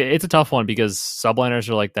 But it's a tough one because Subliners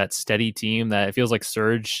are like that steady team that it feels like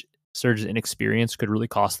Surge's inexperience could really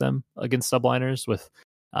cost them against Subliners with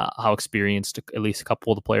how experienced at least a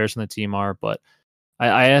couple of the players in the team are. But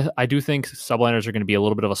I do think Subliners are going to be a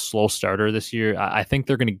little bit of a slow starter this year. I think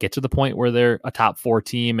they're going to get to the point where they're a top 4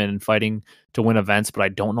 team and fighting to win events, but I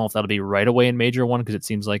don't know if that'll be right away in Major 1 because it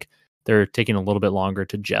seems like they're taking a little bit longer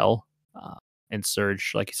to gel. And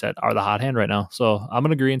Surge, like you said, are the hot hand right now. So I'm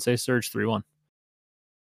going to agree and say Surge 3-1.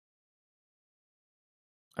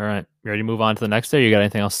 All right. You ready to move on to the next day? You got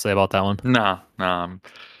anything else to say about that one? No.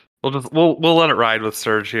 We'll let it ride with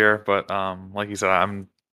Surge here, but like you said,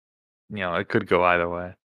 it could go either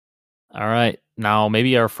way. All right. Now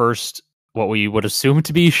maybe our first, what we would assume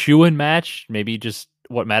to be shoe-in match. Maybe just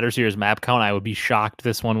what matters here is map count. I would be shocked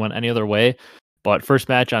this one went any other way. But first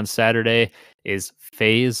match on Saturday is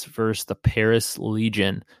FaZe versus the Paris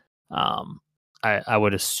Legion. I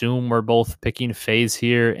would assume we're both picking FaZe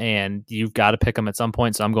here, and you've got to pick them at some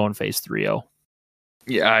point, so I'm going FaZe 3-0.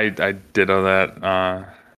 Yeah, I ditto that.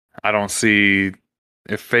 I don't see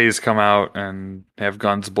if FaZe come out and have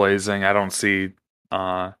guns blazing. I don't see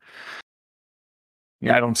I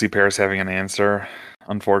don't see Paris having an answer,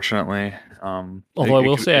 unfortunately. Although I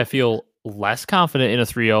will say I feel less confident in a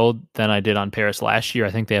 3-0 than I did on Paris last year.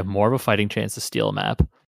 I think they have more of a fighting chance to steal a map.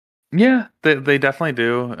 Yeah, they definitely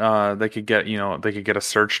do. They could get a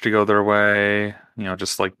search to go their way.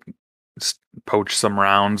 Just like poach some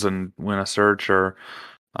rounds and win a search, or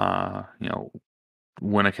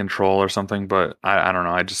win a control or something. But I don't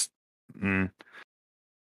know. I just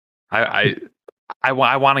I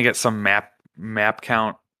want to get some map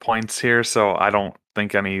count points here, so I don't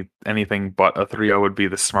think anything but a 3-0 would be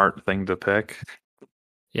the smart thing to pick.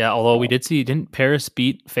 Yeah, although we did see, didn't Paris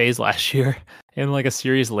beat FaZe last year in like a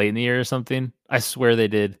series late in the year or something? I swear they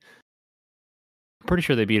did. I'm pretty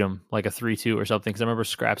sure they beat them like a 3-2 or something. Because I remember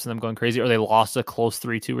Scraps and them going crazy, or they lost a close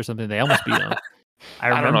 3-2 or something. They almost beat them. I I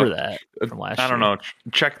don't know. remember that from I last don't year. know.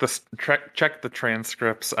 Check the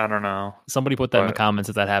transcripts. I don't know. Somebody put that in the comments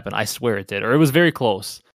if that happened. I swear it did, or it was very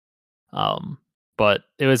close. But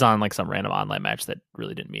it was on like some random online match that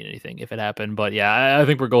really didn't mean anything if it happened. But yeah, I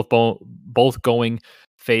think we're both going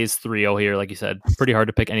FaZe 3-0 here. Like you said, pretty hard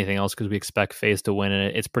to pick anything else because we expect FaZe to win,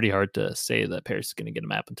 and it's pretty hard to say that Paris is going to get a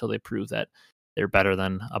map until they prove that they're better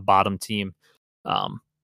than a bottom team.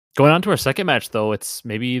 Going on to our second match, though, it's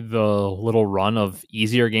maybe the little run of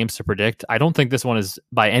easier games to predict. I don't think this one is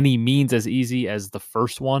by any means as easy as the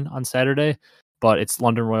first one on Saturday, but it's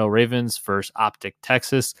London Royal Ravens versus OpTic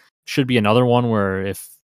Texas. Should be another one where if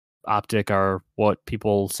OpTic are what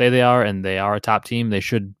people say they are and they are a top team, they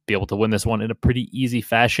should be able to win this one in a pretty easy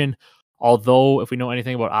fashion. Although, if we know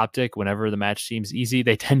anything about OpTic, whenever the match seems easy,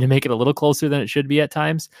 they tend to make it a little closer than it should be at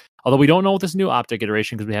times. Although we don't know with this new OpTic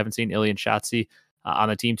iteration because we haven't seen Illy and Shotzi on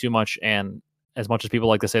the team too much. And as much as people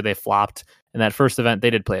like to say they flopped in that first event,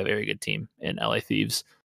 they did play a very good team in LA Thieves.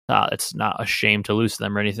 It's not a shame to lose to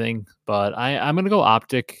them or anything, but I'm going to go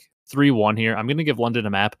OpTic 3-1 here. I'm going to give London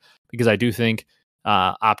a map because I do think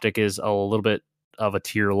OpTic is a little bit of a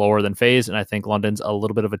tier lower than FaZe, and I think London's a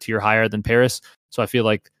little bit of a tier higher than Paris. So I feel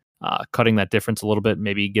like cutting that difference a little bit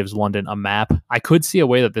maybe gives London a map. I could see a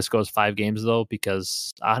way that this goes 5 games, though,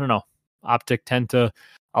 because I don't know. OpTic tend to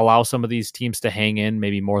allow some of these teams to hang in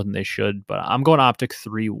maybe more than they should, but I'm going OpTic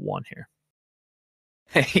 3-1 here.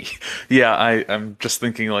 Hey, yeah, I'm just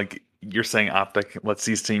thinking like you're saying OpTic lets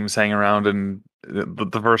these teams hang around, and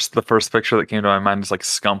the first picture that came to my mind is like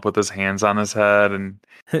Scump with his hands on his head and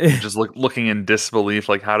just looking in disbelief,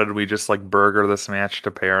 like how did we just like burger this match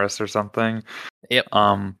to Paris or something? Yep.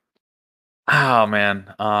 Oh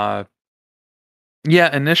man.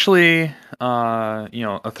 Yeah, initially, a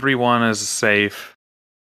 3-1 is safe.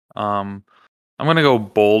 I'm gonna go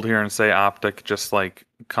bold here and say OpTic just like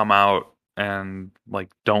come out and like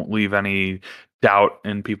don't leave any doubt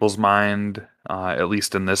in people's mind, at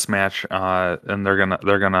least in this match. And they're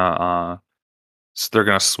gonna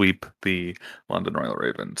sweep the London Royal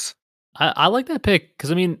Ravens. I like that pick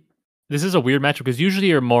because I mean this is a weird matchup because usually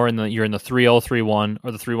you're in the 3-0, 3-1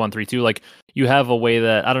 or the 3-1, 3-2. Like you have a way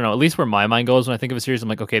that I don't know, at least where my mind goes when I think of a series, I'm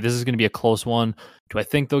like, okay, this is going to be a close one. Do I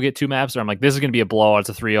think they'll get 2 maps? Or I'm like, this is going to be a blowout. It's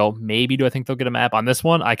a 3-0. Maybe do I think they'll get a map on this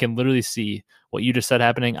one? I can literally see what you just said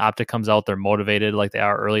happening. OpTic comes out, they're motivated like they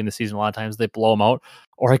are early in the season. A lot of times they blow them out,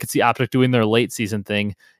 or I could see OpTic doing their late season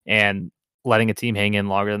thing and letting a team hang in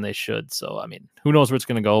longer than they should. So I mean, who knows where it's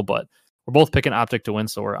going to go? But we're both picking OpTic to win,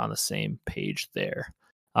 so we're on the same page there.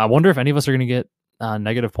 I wonder if any of us are going to get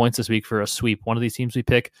negative points this week for a sweep. One of these teams we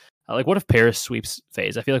pick. Like, what if Paris sweeps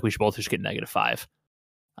FaZe? I feel like we should both just get -5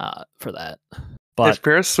 for that. But if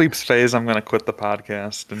Paris sweeps FaZe, I'm going to quit the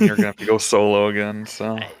podcast, and you're going to have to go solo again.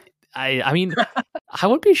 So I mean, I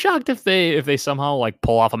would be shocked if they somehow like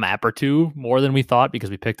pull off a map or 2 more than we thought because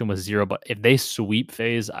we picked them with 0. But if they sweep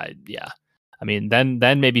FaZe, I mean, then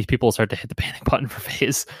maybe people will start to hit the panic button for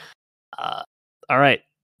FaZe. All right.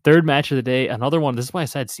 Third match of the day, another one. This is why I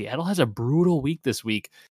said Seattle has a brutal week this week.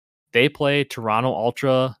 They play Toronto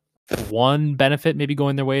Ultra. One benefit maybe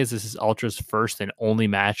going their way is this is Ultra's first and only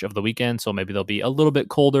match of the weekend, so maybe they'll be a little bit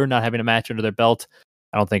colder, not having a match under their belt.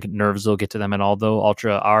 I don't think nerves will get to them at all, though.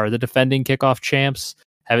 Ultra are the defending kickoff champs.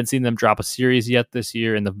 Haven't seen them drop a series yet this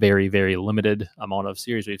year in the very, very limited amount of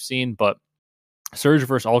series we've seen, but Surge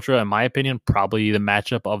versus Ultra, in my opinion, probably the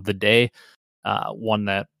matchup of the day. One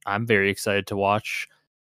that I'm very excited to watch.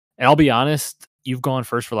 And I'll be honest, you've gone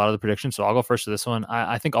first for a lot of the predictions, so I'll go first to this one.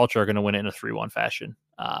 I think Ultra are going to win it in a 3-1 fashion.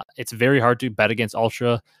 It's very hard to bet against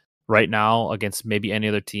Ultra right now against maybe any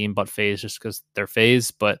other team but FaZe just because they're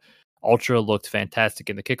FaZe, but Ultra looked fantastic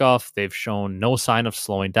in the kickoff. They've shown no sign of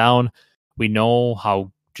slowing down. We know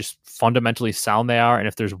how just fundamentally sound they are, and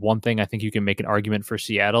if there's one thing I think you can make an argument for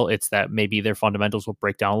Seattle, it's that maybe their fundamentals will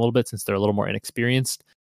break down a little bit since they're a little more inexperienced.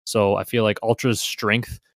 So I feel like Ultra's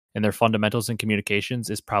strength and their fundamentals and communications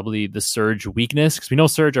is probably the Surge weakness, because we know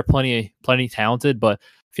Surge are plenty talented, but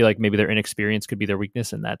I feel like maybe their inexperience could be their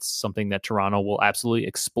weakness, and that's something that Toronto will absolutely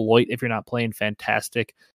exploit if you're not playing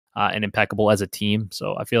fantastic and impeccable as a team.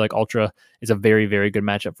 So I feel like Ultra is a very, very good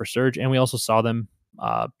matchup for Surge, and we also saw them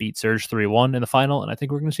beat Surge 3-1 in the final, and I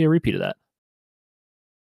think we're going to see a repeat of that.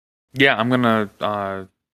 Yeah, I'm going to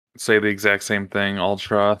say the exact same thing.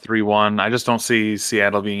 Ultra 3-1. I just don't see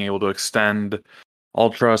Seattle being able to extend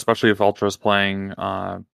Ultra, especially if Ultra is playing,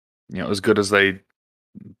 as good as they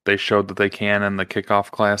showed that they can in the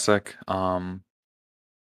kickoff classic. I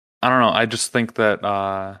don't know. I just think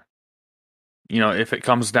that, if it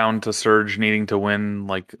comes down to Surge needing to win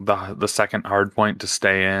like the second hard point to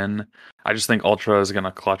stay in, I just think Ultra is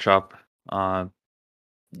gonna clutch up.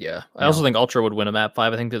 Yeah, I also think Ultra would win a map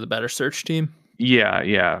 5. I think they're the better Surge team. Yeah,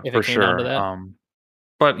 if for it came down to sure. that.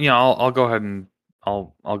 But I'll go ahead and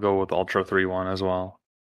I'll go with Ultra 3-1 as well.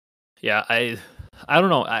 Yeah, I don't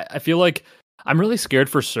know. I feel like I'm really scared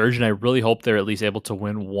for Surge, and I really hope they're at least able to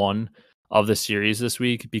win one of the series this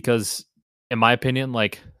week because, in my opinion,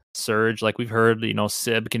 like Surge, like we've heard,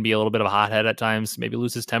 Sib can be a little bit of a hothead at times, maybe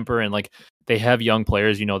lose his temper, and like they have young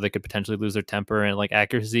players, they could potentially lose their temper, and like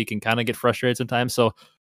accuracy can kind of get frustrated sometimes. So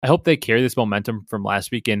I hope they carry this momentum from last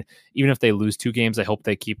week, and even if they lose 2 games, I hope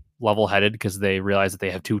they keep level-headed because they realize that they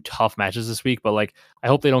have 2 tough matches this week. But like, I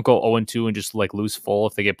hope they don't go 0-2 and just like lose full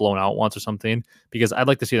if they get blown out once or something, because I'd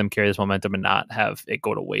like to see them carry this momentum and not have it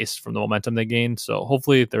go to waste from the momentum they gained. So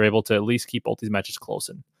hopefully they're able to at least keep both these matches close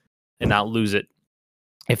and not lose it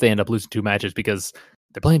if they end up losing 2 matches, because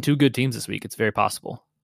they're playing 2 good teams this week. It's very possible.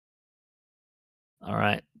 All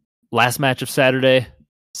right. Last match of Saturday,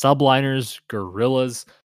 Subliners, Gorillas.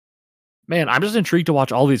 Man, I'm just intrigued to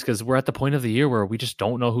watch all these because we're at the point of the year where we just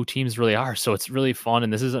don't know who teams really are. So it's really fun.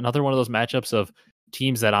 And this is another one of those matchups of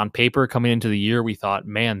teams that on paper coming into the year, we thought,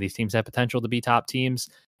 man, these teams have potential to be top teams.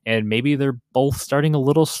 And maybe they're both starting a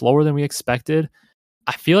little slower than we expected.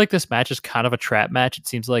 I feel like this match is kind of a trap match. It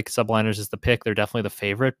seems like Subliners is the pick. They're definitely the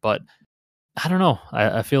favorite, but I don't know.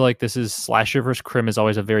 I feel like this is Slasher versus Crim is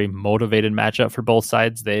always a very motivated matchup for both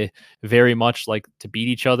sides. They very much like to beat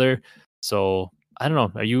each other. So I don't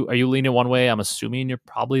know. Are you leaning one way? I'm assuming you're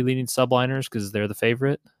probably leaning Subliners because they're the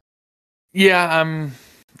favorite. Yeah,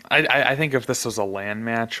 I think if this was a LAN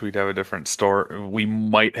match, we'd have a different story. We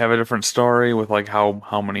might have a different story with like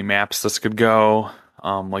how many maps this could go.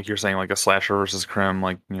 Like you're saying, like a Slasher versus Crim,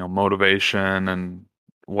 like motivation and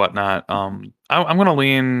whatnot. I'm gonna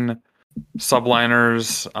lean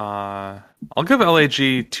Subliners. I'll give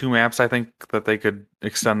LAG 2 maps. I think that they could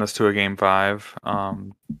extend this to a game 5.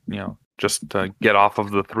 Just to get off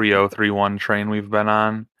of the 3-0, 3-1 train we've been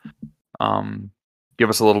on. Give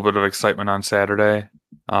us a little bit of excitement on Saturday.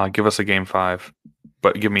 Give us a game 5,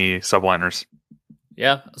 but give me Subliners.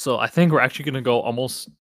 Yeah, so I think we're actually going to go almost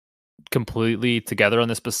completely together on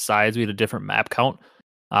this. Besides, we had a different map count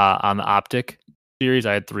on the OpTic series.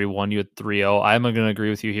 I had 3-1, you had 3-0. I'm going to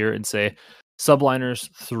agree with you here and say Subliners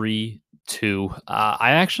 3-2.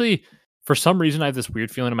 I actually, for some reason, I have this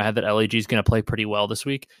weird feeling in my head that LAG is going to play pretty well this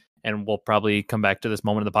week, and we'll probably come back to this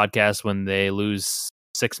moment of the podcast when they lose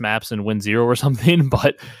 6 maps and win 0 or something.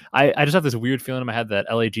 But I just have this weird feeling in my head that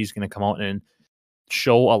LAG is going to come out and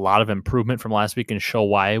show a lot of improvement from last week and show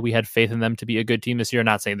why we had faith in them to be a good team this year.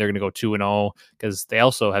 Not saying they're going to go 2-0 because they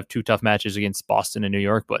also have 2 tough matches against Boston and New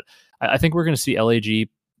York, but I think we're going to see LAG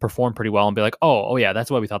perform pretty well and be like, oh yeah, that's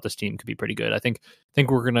why we thought this team could be pretty good. I think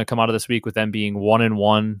we're going to come out of this week with them being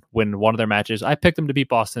 1-1, win one of their matches. I picked them to beat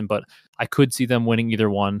Boston, but I could see them winning either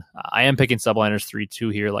one. I am picking Subliners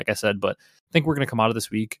 3-2 here, like I said, but I think we're going to come out of this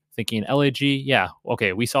week thinking LAG, yeah,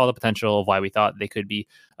 okay, we saw the potential of why we thought they could be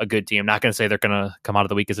a good team. I'm not going to say they're going to come out of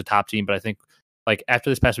the week as a top team, but I think like after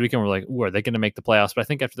this past weekend, we're like, ooh, are they going to make the playoffs? But I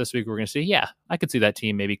think after this week, we're going to see, yeah, I could see that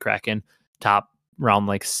team maybe cracking top round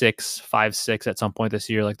like 5-6 at some point this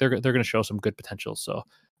year. Like they're going to show some good potential. So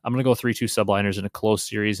I'm going to go 3-2 Subliners in a close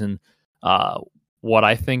series, and what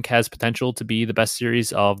I think has potential to be the best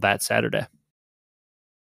series of that Saturday.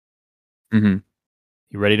 Mm-hmm.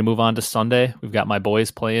 You ready to move on to Sunday? We've got my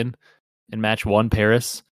boys playing in match 1,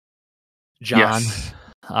 Paris. John, yes.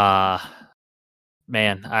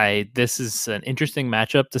 Man, this is an interesting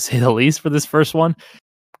matchup to say the least for this first one.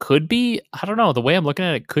 Could be, I don't know, the way I'm looking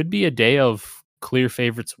at it, could be a day of clear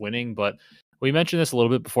favorites winning, but we mentioned this a little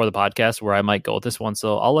bit before the podcast where I might go with this one,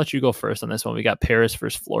 so I'll let you go first on this one. We got Paris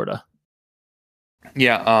versus Florida.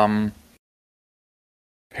 Yeah,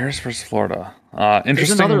 Paris versus Florida. Interesting.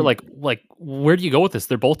 There's another like where do you go with this?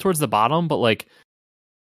 They're both towards the bottom, but like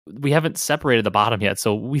we haven't separated the bottom yet,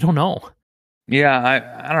 so we don't know. Yeah,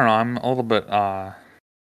 I don't know. I'm a little bit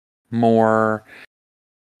more.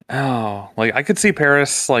 Oh, like I could see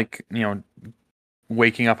Paris like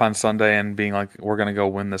waking up on Sunday and being like, we're gonna go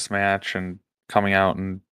win this match, and coming out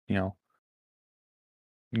and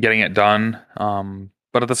getting it done.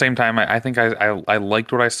 But at the same time, I think I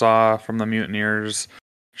liked what I saw from the Mutineers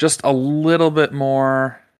just a little bit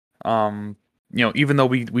more. Even though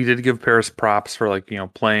we did give Paris props for like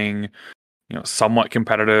playing somewhat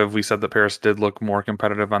competitive, we said that Paris did look more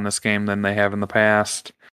competitive on this game than they have in the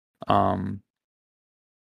past. I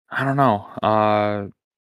don't know.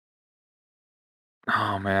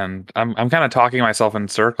 Oh man, I'm kind of talking myself in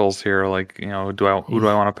circles here. Like, who do I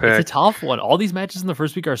want to pick? It's a tough one. All these matches in the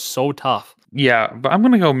first week are so tough. Yeah, but I'm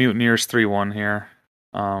gonna go Mutineers 3-1 here.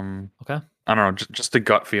 Okay. I don't know, just a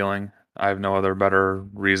gut feeling. I have no other better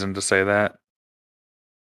reason to say that.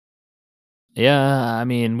 Yeah, I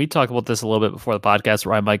mean, we talked about this a little bit before the podcast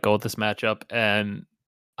where I might go with this matchup, and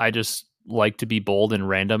I just like to be bold and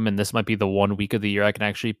random, and this might be the 1 week of the year I can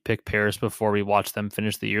actually pick Paris before we watch them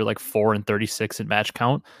finish the year like 4-36 in match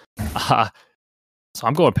count. Uh, so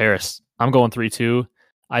I'm going Paris. I'm going 3-2.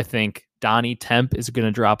 I think Donnie Temp is going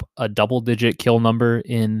to drop a double-digit kill number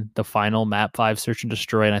in the final map 5 search and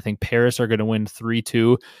destroy, and I think Paris are going to win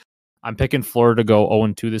 3-2. I'm picking Florida to go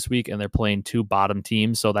 0-2 this week, and they're playing 2 bottom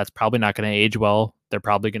teams, so that's probably not going to age well. They're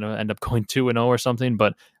probably going to end up going 2-0 or something,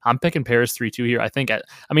 but I'm picking Paris 3-2 here. I think,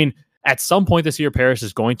 at some point this year, Paris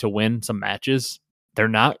is going to win some matches. They're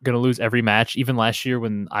not going to lose every match. Even last year,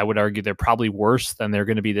 when I would argue they're probably worse than they're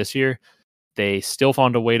going to be this year, they still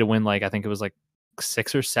found a way to win, I think it was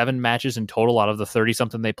 6 or 7 matches in total out of the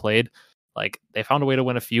 30-something they played. They found a way to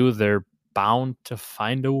win a few. They're bound to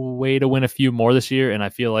find a way to win a few more this year, and I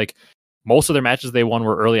feel like most of their matches they won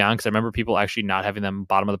were early on, because I remember people actually not having them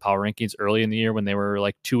bottom of the power rankings early in the year when they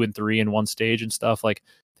were 2 and 3 in one stage and stuff.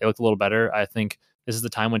 They looked a little better. I think this is the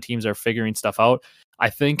time when teams are figuring stuff out. I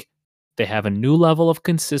think they have a new level of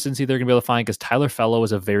consistency they're going to be able to find, because Tyler Fellow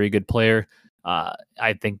is a very good player.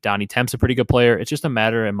 I think Donnie Temp's a pretty good player. It's just a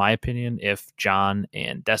matter, in my opinion, if John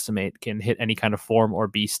and Decimate can hit any kind of form or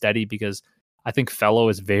be steady, because I think Fellow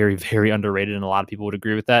is very, very underrated, and a lot of people would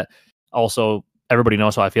agree with that. Also, everybody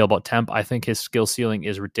knows how I feel about Temp. I think his skill ceiling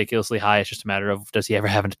is ridiculously high. It's just a matter of, does he ever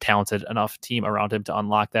have a talented enough team around him to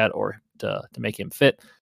unlock that, or to make him fit?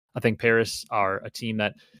 I think Paris are a team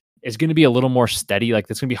that is going to be a little more steady. It's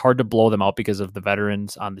going to be hard to blow them out because of the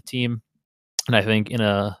veterans on the team. And I think in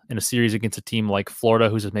a series against a team like Florida,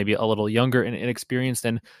 who's maybe a little younger and inexperienced,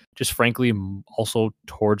 and just frankly also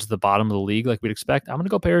towards the bottom of the league like we'd expect, I'm going to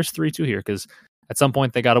go Paris 3-2 here, because at some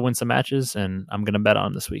point they got to win some matches, and I'm going to bet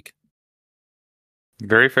on this week.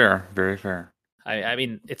 Very fair. Very fair. I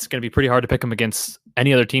mean, it's going to be pretty hard to pick them against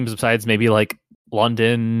any other teams besides maybe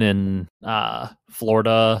London and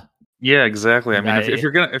Florida. Yeah, exactly. I mean, if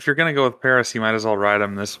you're gonna go with Paris, you might as well ride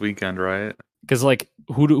them this weekend, right? Because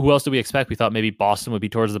who else do we expect? We thought maybe Boston would be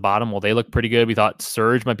towards the bottom. Well, they look pretty good. We thought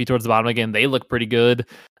Surge might be towards the bottom again. They look pretty good.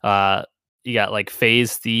 You got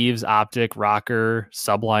FaZe, Thieves, OpTic, Rokkr,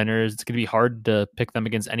 Subliners. It's going to be hard to pick them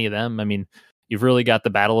against any of them. I mean, you've really got the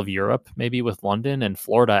battle of Europe maybe with London and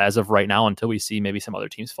Florida as of right now, until we see maybe some other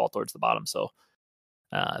teams fall towards the bottom. So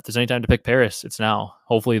if there's any time to pick Paris, it's now.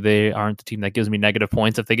 Hopefully they aren't the team that gives me negative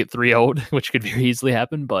points if they get 3-0'd, which could very easily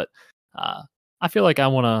happen. But I feel like I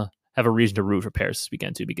want to have a reason to root for Paris this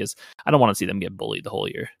weekend too, because I don't want to see them get bullied the whole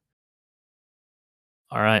year.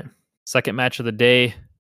 All right. Second match of the day.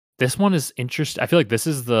 This one is interesting. I feel like this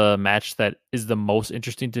is the match that is the most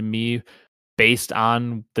interesting to me, based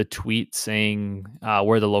on the tweet saying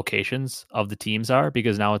where the locations of the teams are,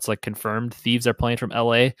 because now it's confirmed. Thieves are playing from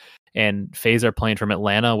LA and FaZe are playing from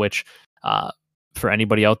Atlanta, which for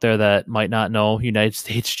anybody out there that might not know United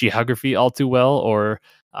States geography all too well, or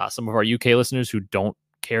some of our UK listeners who don't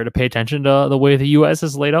care to pay attention to the way the US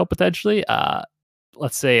is laid out potentially,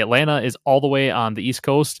 let's say Atlanta is all the way on the East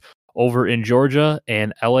Coast over in Georgia,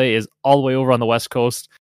 and LA is all the way over on the West Coast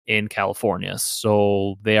in California.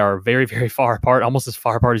 So they are very, very far apart, almost as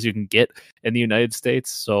far apart as you can get in the United States.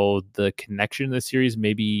 So the connection in this series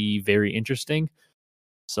may be very interesting.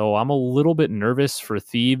 So I'm a little bit nervous for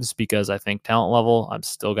Thieves, because I think talent level, I'm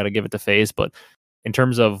still got to give it to FaZe. But in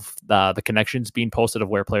terms of the connections being posted of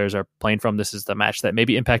where players are playing from, this is the match that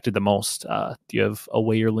maybe impacted the most. Do you have a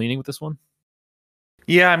way you're leaning with this one?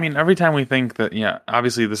 Yeah, I mean, every time we think that,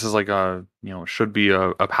 obviously this is should be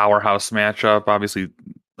a powerhouse matchup. Obviously,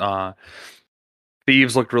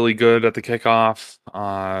 Thieves looked really good at the kickoff.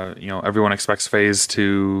 Everyone expects FaZe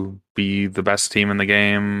to be the best team in the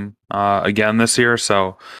game again this year.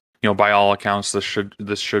 So, by all accounts, this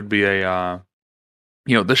should be a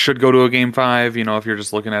this should go to a game 5. If you're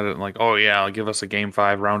just looking at it oh yeah, give us a game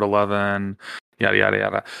 5, round 11, yada yada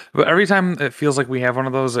yada. But every time it feels like we have one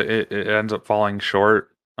of those, it ends up falling short.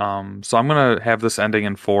 So I'm gonna have this ending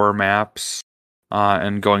in 4 maps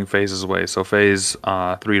and going FaZe's way. So FaZe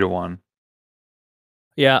 3-1.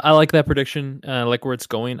 Yeah, I like that prediction. I like where it's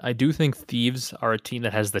going. I do think Thieves are a team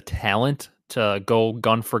that has the talent to go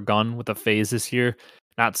gun for gun with the FaZe this year.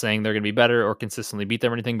 Not saying they're going to be better or consistently beat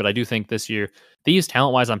them or anything, but I do think this year, Thieves,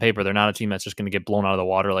 talent-wise on paper, they're not a team that's just going to get blown out of the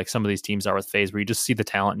water like some of these teams are with FaZe, where you just see the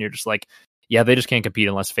talent and you're just yeah, they just can't compete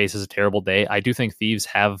unless FaZe has a terrible day. I do think Thieves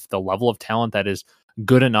have the level of talent that is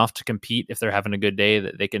good enough to compete if they're having a good day,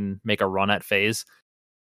 that they can make a run at FaZe.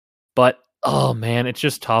 But Oh man, it's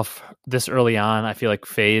just tough this early on. I feel like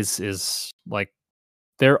FaZe is like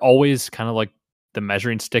they're always kind of like the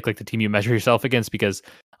measuring stick, like the team you measure yourself against, because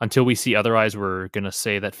until we see otherwise, we're going to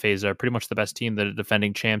say that FaZe are pretty much the best team, the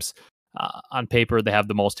defending champs. On paper, they have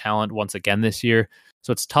the most talent once again this year.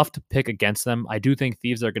 So it's tough to pick against them. I do think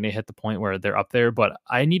Thieves are going to hit the point where they're up there, but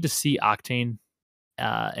I need to see Octane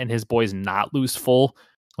and his boys not lose full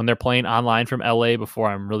when they're playing online from LA before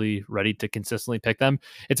I'm really ready to consistently pick them.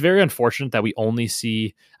 It's very unfortunate that we only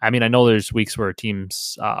see. I mean, I know there's weeks where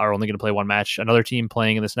teams are only going to play one match. Another team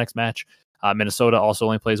playing in this next match. Minnesota also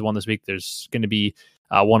only plays one this week. There's going to be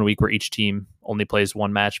 1 week where each team only plays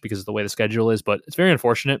one match because of the way the schedule is. But it's very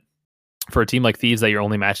unfortunate for a team like Thieves that your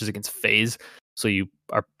only match is against FaZe. So you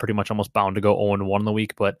are pretty much almost bound to go 0-1 in the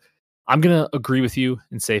week. But I'm going to agree with you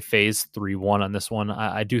and say FaZe 3-1 on this one.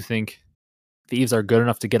 I do think Thieves are good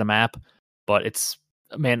enough to get a map, but it's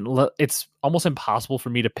almost impossible for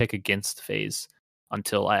me to pick against FaZe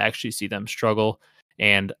until I actually see them struggle.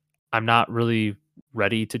 And I'm not really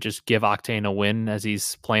ready to just give Octane a win as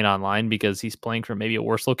he's playing online because he's playing from maybe a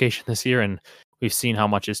worse location this year. And we've seen how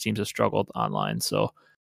much his teams have struggled online. So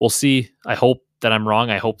we'll see. I hope that I'm wrong.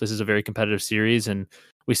 I hope this is a very competitive series and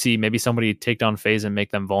we see maybe somebody take down FaZe and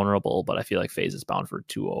make them vulnerable. But I feel like FaZe is bound for a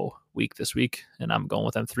 2-0 week this week. And I'm going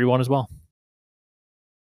with them 3-1 as well.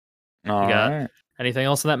 All You got right. anything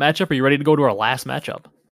else in that matchup? Are you ready to go to our last matchup?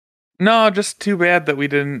 No, just too bad that we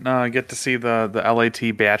didn't get to see the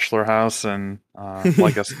LAT Bachelor House and well,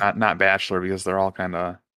 I guess not Bachelor because they're all kind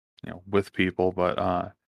of with people,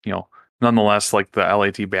 but nonetheless like the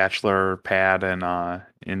LAT Bachelor pad and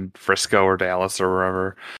in Frisco or Dallas or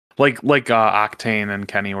wherever, like Octane and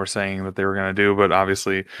Kenny were saying that they were going to do, but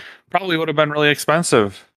obviously probably would have been really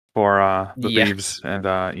expensive for the Yeah. Thieves, and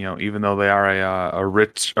even though they are a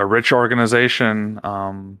rich organization,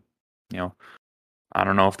 I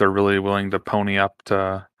don't know if they're really willing to pony up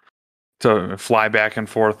to fly back and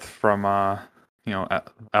forth from LA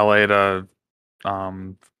to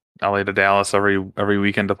LA to Dallas every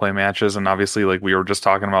weekend to play matches. And obviously, like we were just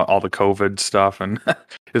talking about all the COVID stuff, and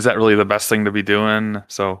is that really the best thing to be doing?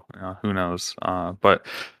 So who knows? But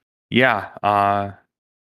yeah,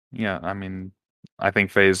 yeah. I mean, I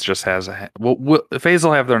think FaZe just has FaZe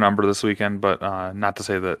will have their number this weekend, but not to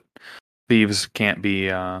say that Thieves can't be.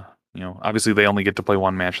 Obviously they only get to play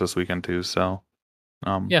one match this weekend too, so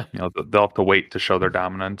Yeah. they'll have to wait to show their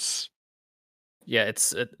dominance. Yeah,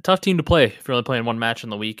 it's a tough team to play if you're only playing one match in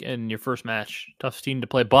the week in your first match. Tough team to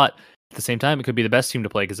play, but at the same time, it could be the best team to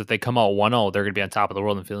play because if they come out 1-0, they're going to be on top of the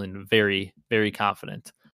world and feeling very, very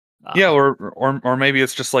confident. Yeah, or maybe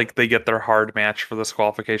it's just like they get their hard match for this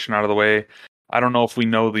qualification out of the way. I don't know if we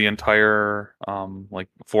know the entire like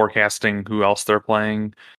forecasting who else they're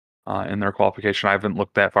playing in their qualification. I haven't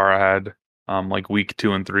looked that far ahead, like week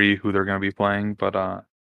 2 and 3, who they're going to be playing. But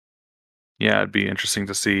yeah, it'd be interesting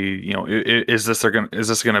to see. Is this going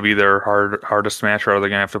to be their hardest match, or are they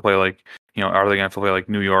going to have to play like are they going to have to play like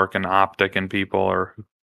New York and OpTic and people, or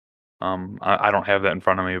I don't have that in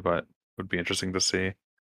front of me, but it would be interesting to see.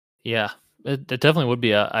 Yeah, it definitely would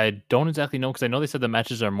be. I don't exactly know because I know they said the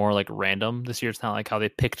matches are more like random this year. It's not like how they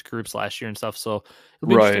picked groups last year and stuff. So it'll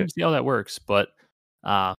be interesting Right. to see how that works. But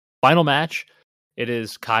final match, it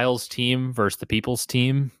is Kyle's team versus the People's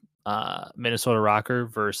team. Minnesota Rokkr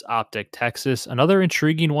versus OpTic Texas. Another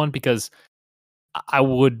intriguing one because I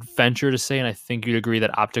would venture to say, and I think you'd agree,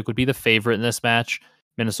 that OpTic would be the favorite in this match.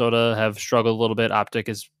 Minnesota have struggled a little bit. OpTic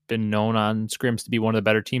has been known on scrims to be one of the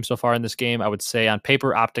better teams so far in this game. I would say on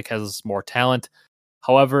paper, OpTic has more talent.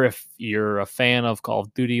 However, if you're a fan of Call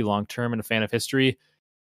of Duty long term and a fan of history,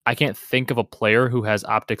 I can't think of a player who has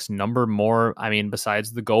OpTic's number more. I mean,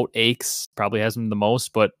 besides the GOAT, Aches probably has him the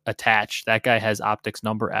most, but Attach, that guy has OpTic's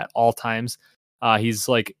number at all times. He's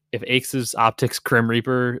like, if Aches is OpTic's Grim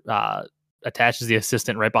Reaper, Attach is the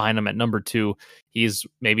assistant right behind him at number 2. He's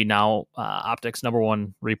maybe now OpTic's number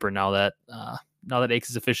 1 Reaper now that Aches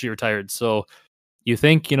is officially retired. So you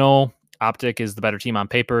think, OpTic is the better team on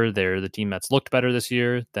paper. They're the team that's looked better this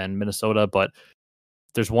year than Minnesota, but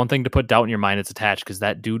there's one thing to put doubt in your mind, it's Attach, because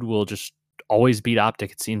that dude will just always beat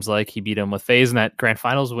OpTic. It seems like he beat him with FaZe in that grand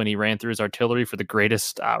finals when he ran through his artillery for the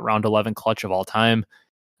greatest round 11 clutch of all time.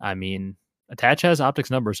 I mean, Attach has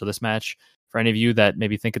OpTic's number, so this match, for any of you that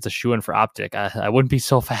maybe think it's a shoo-in for OpTic, I wouldn't be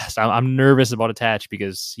so fast. I'm nervous about Attach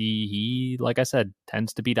because he, like I said,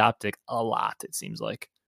 tends to beat OpTic a lot, it seems like.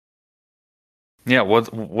 Yeah,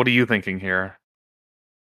 what are you thinking here?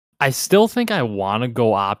 I still think I want to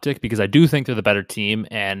go OpTic because I do think they're the better team,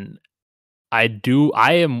 and I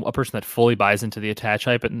am a person that fully buys into the Attach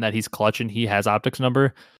hype and that he's clutch and he has OpTic's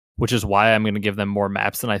number. which is why I'm going to give them more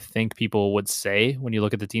maps than I think people would say when you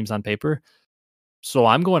look at the teams on paper. So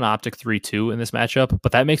I'm going OpTic 3-2 in this matchup,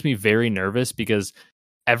 but that makes me very nervous because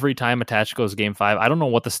every time Attach goes game 5, I don't know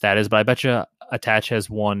what the stat is, but I bet you Attach has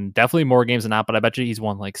won definitely more games than not, but I bet you he's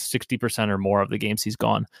won like 60% or more of the games he's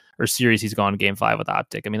gone or series he's gone game 5 with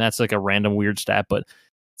OpTic. I mean, that's like a random weird stat, but it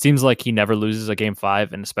seems like he never loses a game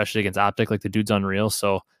 5, and especially against OpTic, like the dude's unreal.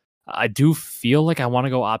 So I do feel like I want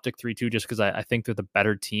to go OpTic 3-2 just because I think they're the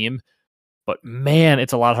better team. But man,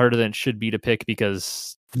 it's a lot harder than it should be to pick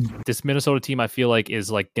because this Minnesota team I feel like is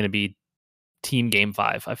like going to be team game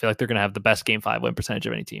 5. I feel like they're going to have the best game 5 win percentage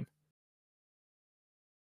of any team.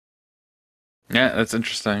 Yeah, that's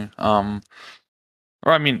interesting. Or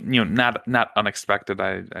I mean, not unexpected.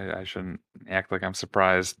 I shouldn't act like I'm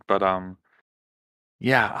surprised, but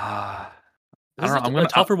yeah. I This don't is know. I'm a gonna.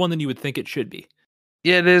 tougher one than you would think it should be.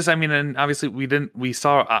 Yeah, it is. I mean, and obviously we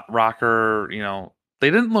saw Rokkr. They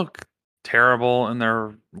didn't look terrible in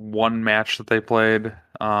their one match that they played.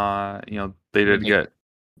 They did get.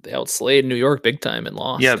 They outslayed New York big time and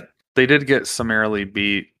lost. Yeah, they did get summarily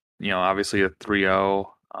beat. Obviously a 3-0.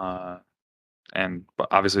 But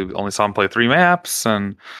obviously we only saw him play 3 maps,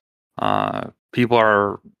 and people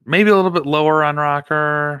are maybe a little bit lower on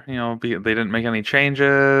Rokkr. They didn't make any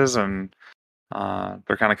changes, and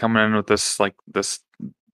they're kind of coming in with this.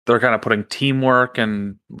 They're kind of putting teamwork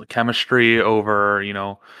and chemistry over,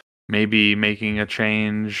 maybe making a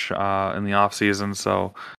change in the off season.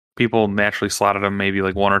 So people naturally slotted them maybe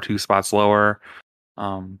like 1 or 2 spots lower.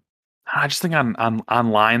 I just think on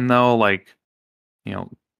online though, like,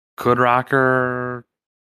 could Rokkr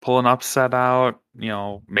pull an upset out?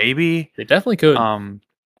 Maybe They definitely could.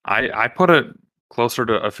 I put it closer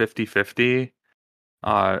to a 50-50,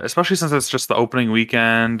 especially since it's just the opening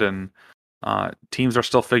weekend and teams are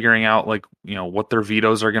still figuring out like what their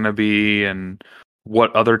vetoes are going to be and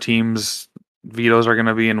what other teams vetoes are going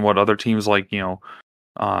to be and what other teams like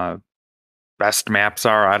best maps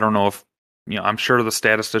are. I don't know if I'm sure the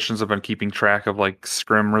statisticians have been keeping track of like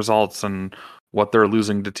scrim results and what they're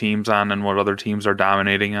losing to teams on and what other teams are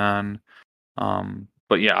dominating on.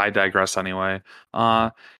 But yeah, I digress anyway.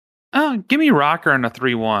 Give me Rokkr in a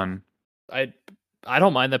 3-1. I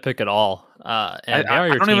don't mind that pick at all. And they are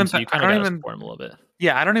your team, so you kind of got to support them a little bit.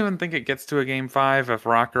 Yeah, I don't even think it gets to a game 5 if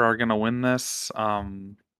Rokkr are going to win this.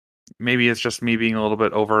 Maybe it's just me being a little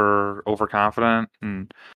bit overconfident,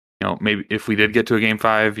 and maybe if we did get to a game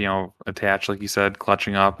 5, Attach, like you said,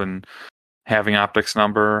 clutching up and having OpTic's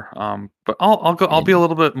number. But I'll be a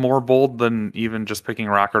little bit more bold than even just picking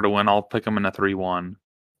Rokkr to win. I'll pick them in a 3-1.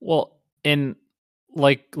 Well, and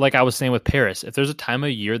like I was saying with Paris, if there's a time of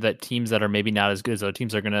year that teams that are maybe not as good as other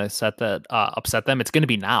teams are going to upset them, it's going to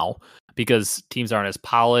be now because teams aren't as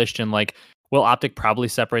polished. And like, will OpTic probably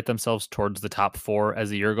separate themselves towards the top 4 as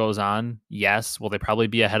the year goes on? Yes. Will they probably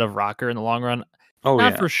be ahead of Rokkr in the long run?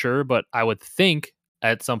 Not for sure, but I would think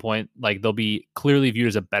at some point, like they'll be clearly viewed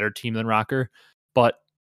as a better team than Rokkr. But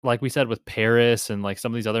like we said with Paris and like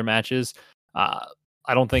some of these other matches,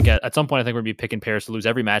 I don't think at some point I think we're going to be picking Paris to lose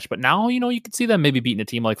every match. But now, you could see them maybe beating a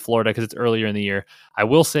team like Florida because it's earlier in the year. I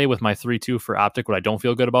will say with my 3-2 for OpTic, what I don't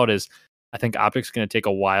feel good about is I think OpTic's going to take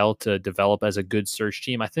a while to develop as a good search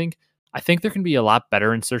team. I think they're going to be a lot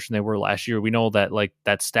better in search than they were last year. We know that like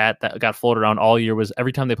that stat that got floated around all year was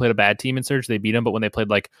every time they played a bad team in search, they beat them. But when they played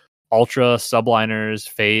like Ultra, Subliners,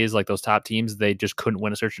 FaZe, like those top teams, they just couldn't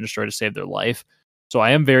win a search and destroy to save their life. So I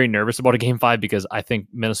am very nervous about a game 5 because I think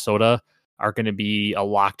Minnesota are going to be a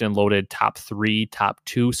locked and loaded top 3, top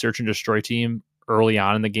 2 search and destroy team early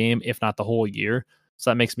on in the game, if not the whole year. So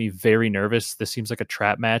that makes me very nervous. This seems like a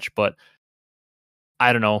trap match, but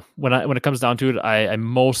I don't know. When it comes down to it, I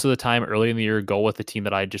most of the time early in the year go with the team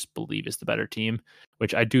that I just believe is the better team,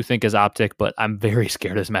 which I do think is OpTic, but I'm very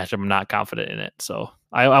scared of this matchup. I'm not confident in it. So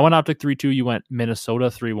I went OpTic 3-2. You went Minnesota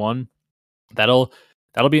 3-1. That'll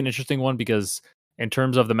be an interesting one because in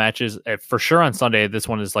terms of the matches, for sure on Sunday, this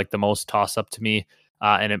one is like the most toss-up to me.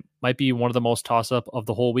 And it might be one of the most toss-up of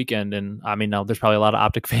the whole weekend. And I mean, now there's probably a lot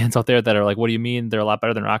of OpTic fans out there that are like, what do you mean? They're a lot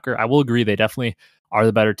better than Rokkr. I will agree. They definitely are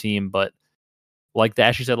the better team. But like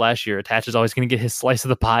Dashy said last year, Attach is always going to get his slice of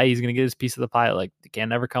the pie. He's going to get his piece of the pie. Like, you can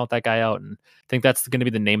never count that guy out. And I think that's going to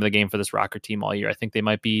be the name of the game for this Rokkr team all year. I think they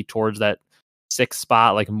might be towards that 6th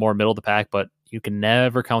spot, like more middle of the pack, but you can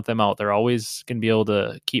never count them out. They're always going to be able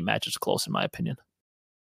to keep matches close, in my opinion.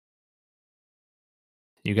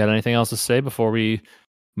 You got anything else to say before we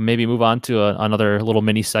maybe move on to another little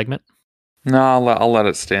mini segment? No, I'll let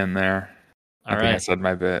it stand there. I think I said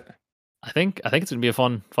my bit. I think it's gonna be a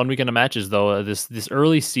fun weekend of matches though. This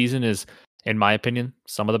early season is in my opinion,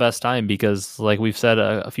 some of the best time because, like we've said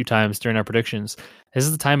a few times during our predictions, this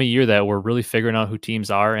is the time of year that we're really figuring out who teams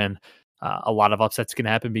are, and a lot of upsets can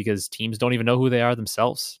happen because teams don't even know who they are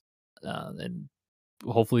themselves. And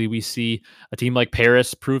hopefully, we see a team like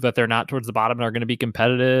Paris prove that they're not towards the bottom and are going to be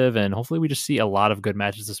competitive. And hopefully, we just see a lot of good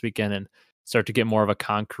matches this weekend and start to get more of a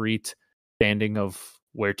concrete standing of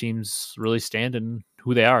where teams really stand and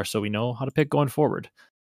who they are, so we know how to pick going forward.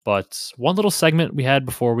 But one little segment we had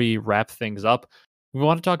before we wrap things up, we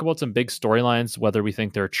want to talk about some big storylines, whether we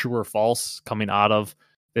think they're true or false coming out of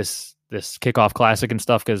this kickoff classic and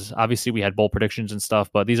stuff. Because obviously we had bowl predictions and stuff,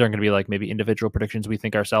 but these aren't going to be like maybe individual predictions we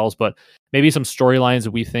think ourselves, but maybe some storylines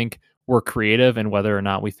that we think were creative and whether or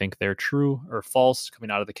not we think they're true or false coming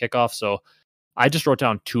out of the kickoff. So I just wrote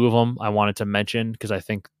down two of them I wanted to mention because I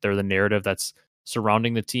think they're the narrative that's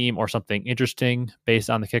surrounding the team or something interesting based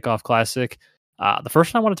on the kickoff classic. The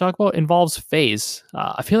first one I want to talk about involves FaZe.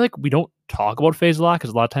 I feel like we don't talk about FaZe a lot because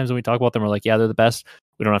a lot of times when we talk about them, we're like, yeah, they're the best.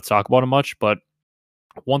 We don't have to talk about them much. But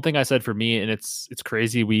one thing I said for me, and it's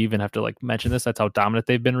crazy, we even have to like mention this. That's how dominant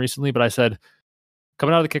they've been recently. But I said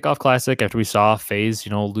coming out of the kickoff classic after we saw FaZe,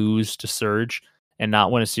 lose to Surge and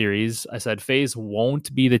not win a series, I said FaZe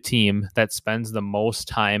won't be the team that spends the most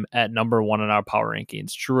time at number one in our power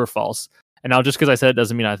rankings. True or false? And now just because I said it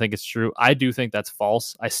doesn't mean I think it's true. I do think that's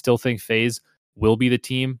false. I still think FaZe will be the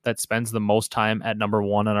team that spends the most time at number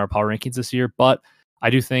one on our power rankings this year. But I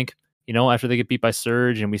do think, after they get beat by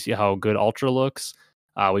Surge and we see how good Ultra looks,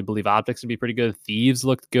 we believe OpTic can be pretty good. Thieves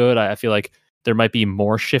looked good. I feel like there might be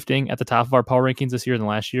more shifting at the top of our power rankings this year than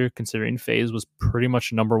last year, considering FaZe was pretty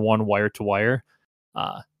much number one wire to wire.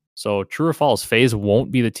 So true or false, FaZe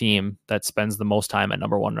won't be the team that spends the most time at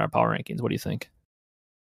number one in our power rankings. What do you think?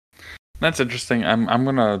 That's interesting. I'm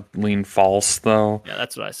gonna lean false though. Yeah,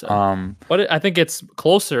 that's what I said. But I think it's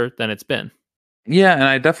closer than it's been. Yeah, and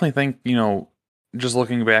I definitely think just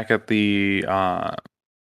looking back at the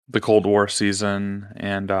Cold War season,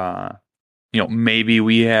 and maybe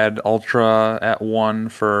we had Ultra at one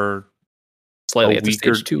for slightly a week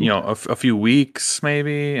or two, a few weeks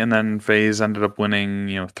maybe, and then FaZe ended up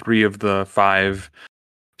winning 3 of the 5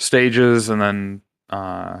 stages, and then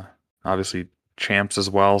obviously champs as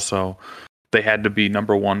well. So they had to be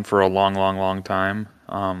number one for a long time.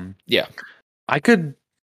 Yeah, I could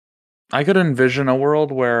envision a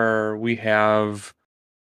world where we have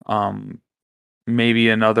maybe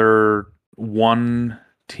another one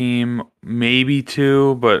team, maybe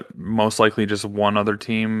 2, but most likely just one other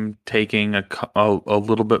team taking a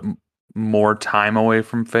little bit more time away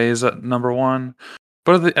from FaZe at number 1.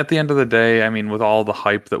 But at the end of the day, I mean, with all the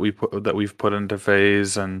hype that we've put into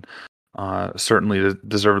FaZe, and certainly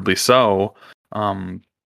deservedly so,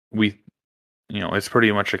 we it's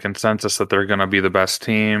pretty much a consensus that they're going to be the best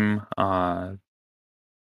team. I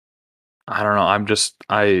don't know. I'm just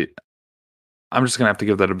gonna have to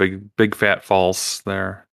give that a big fat false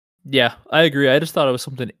there. Yeah, I agree. I just thought it was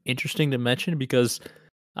something interesting to mention because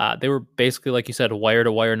they were basically, like you said, wire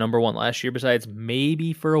to wire number one last year. Besides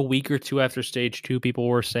maybe for a week or two after stage 2, people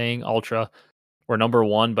were saying Ultra were number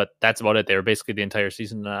one, but that's about it. They were basically the entire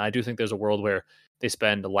season. And I do think there's a world where they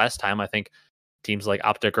spend less time. I think teams like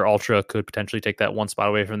OpTic or Ultra could potentially take that one spot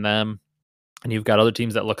away from them. And you've got other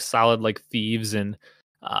teams that look solid like Thieves and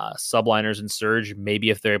Subliners and Surge. Maybe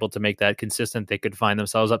if they're able to make that consistent, they could find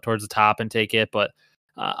themselves up towards the top and take it. But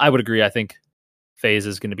I would agree. I think FaZe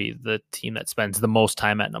is going to be the team that spends the most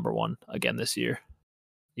time at number one again this year.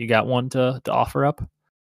 You got one to offer up?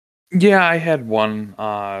 Yeah, I had one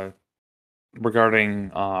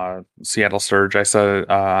regarding Seattle Surge. I said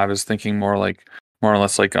I was thinking more or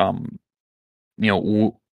less like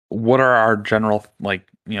what are our general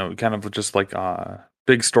kind of just like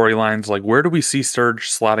big storylines, like where do we see Surge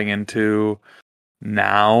slotting into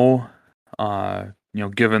now,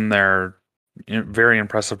 given their very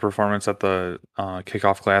impressive performance at the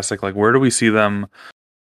kickoff classic. Like where do we see them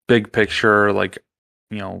big picture? Like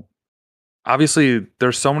obviously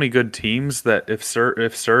there's so many good teams that if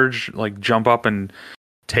Surge like jump up and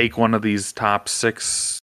take one of these top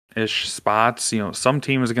 6-ish spots, some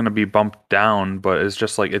team is going to be bumped down, but it's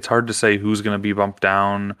just like it's hard to say who's going to be bumped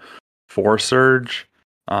down for Surge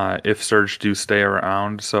if Surge do stay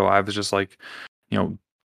around. So I was just like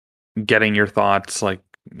getting your thoughts, like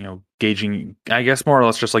gauging, I guess more or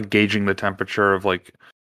less just like gauging the temperature of like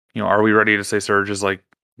are we ready to say Surge is like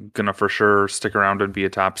gonna for sure stick around and be a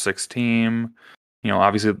top 6 team?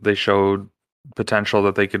 Obviously they showed potential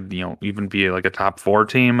that they could even be like a top 4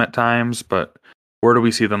 team at times, but where do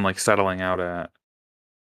we see them like settling out at?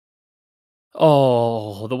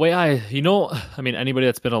 Oh, the way I mean, anybody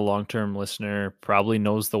that's been a long-term listener probably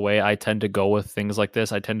knows the way I tend to go with things like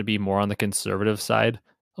this. I tend to be more on the conservative side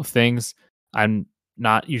of things. I'm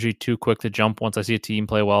not usually too quick to jump once I see a team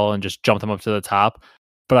play well and just jump them up to the top.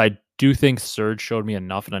 But I do think Surge showed me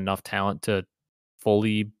enough talent to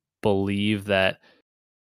fully believe that,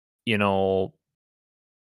 you know,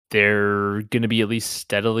 they're going to be at least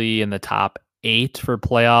steadily in the top 8 for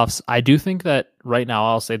playoffs. I do think that right now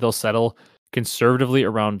I'll say they'll settle conservatively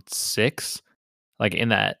around 6, like in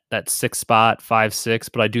that 6 spot, 5, 6,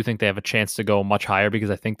 but I do think they have a chance to go much higher because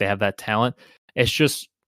I think they have that talent. It's just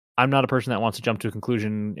I'm not a person that wants to jump to a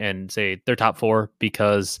conclusion and say they're top 4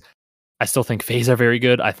 because I still think FaZe are very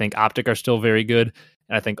good. I think OpTic are still very good.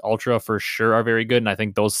 And I think Ultra for sure are very good. And I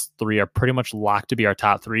think those 3 are pretty much locked to be our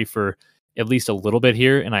top 3 for at least a little bit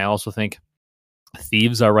here. And I also think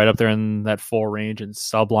Thieves are right up there in that 4 range and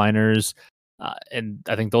Subliners. And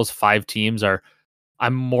I think those 5 teams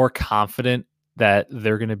I'm more confident that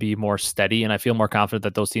they're going to be more steady. And I feel more confident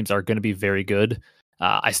that those teams are going to be very good.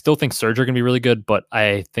 I still think Surge are going to be really good, but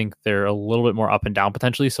I think they're a little bit more up and down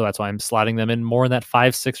potentially. So that's why I'm slotting them in more in that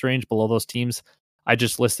 5-6 range below those teams I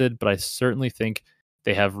just listed. But I certainly think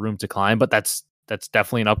they have room to climb. But that's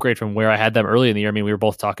definitely an upgrade from where I had them early in the year. I mean, we were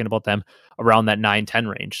both talking about them around that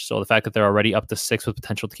 9-10 range. So the fact that they're already up to 6 with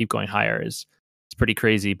potential to keep going higher is it's pretty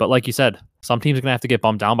crazy. But like you said, some teams are going to have to get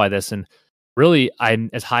bumped down by this. And really, I'm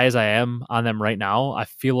as high as I am on them right now. I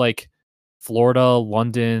feel like Florida,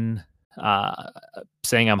 London,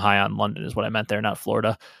 saying I'm high on London is what I meant there, not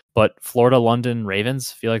Florida. But Florida, London,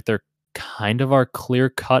 Ravens feel like they're kind of our clear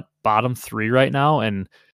cut bottom 3 right now. And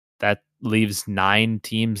that leaves 9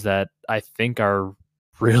 teams that I think are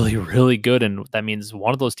really, really good. And that means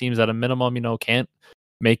one of those teams at a minimum, can't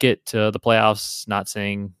make it to the playoffs. Not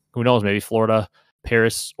saying, who knows, maybe Florida,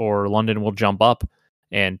 Paris, or London will jump up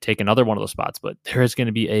and take another one of those spots. But there is going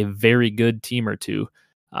to be a very good team or two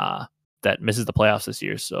that misses the playoffs this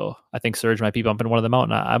year. So I think Surge might be bumping one of them out,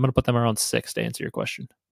 and I'm going to put them around 6 to answer your question.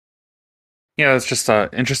 Yeah, it's just a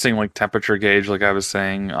interesting like temperature gauge, like I was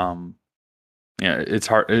saying. Yeah, it's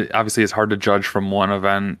hard. Obviously, it's hard to judge from one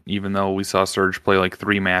event, even though we saw Surge play like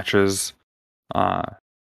 3 matches.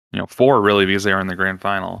 4 really because they were in the grand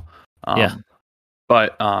final. Yeah.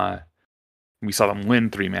 But we saw them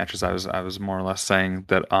win 3 matches. I was more or less saying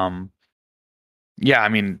that. Yeah, I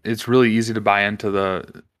mean, it's really easy to buy into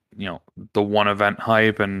the one event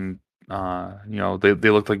hype, and they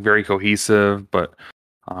looked like very cohesive, but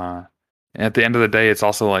at the end of the day, it's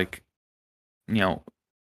also like,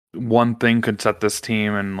 one thing could set this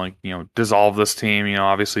team and like, dissolve this team.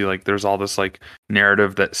 Obviously like there's all this like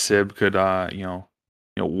narrative that Sib could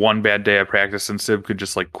one bad day of practice and Sib could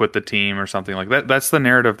just like quit the team or something like that. That's the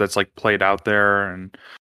narrative that's like played out there, and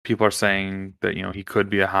people are saying that he could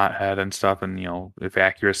be a hothead and stuff, and if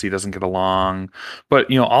accuracy doesn't get along.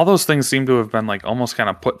 But all those things seem to have been like almost kind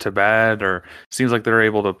of put to bed, or seems like they're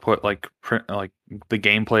able to put like the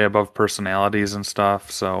gameplay above personalities and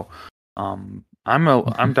stuff. So I'm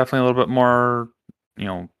definitely a little bit more,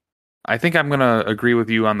 I think I'm gonna agree with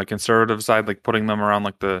you on the conservative side, like putting them around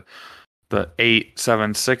like the 8,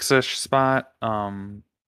 7, 6-ish spot. And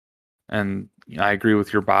I agree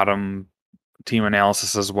with your bottom team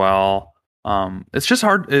analysis as well. It's just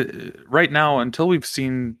hard right now until we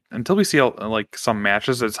see like some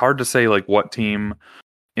matches. It's hard to say like what team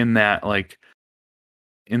in that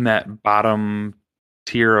bottom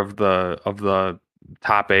tier of the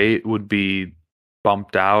top 8 would be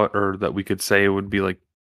bumped out, or that we could say would be like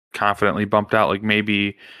confidently bumped out. Like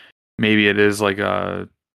maybe it is like a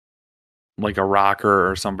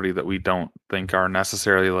Rokkr or somebody that we don't think are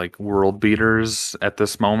necessarily like world beaters at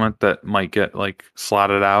this moment that might get like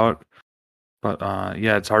slotted out. But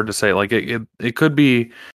yeah, it's hard to say. Like it could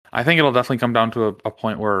be. I think it'll definitely come down to a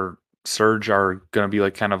point where Surge are going to be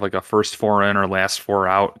like kind of like a first 4 in or last 4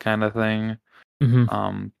 out kind of thing.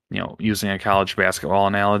 Mm-hmm. Using a college basketball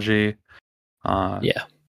analogy. Yeah.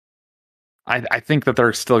 I think that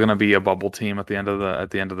they're still going to be a bubble team at the end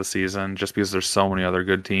of the season, just because there's so many other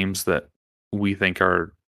good teams that we think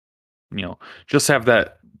are, just have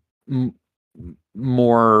that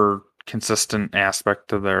more consistent aspect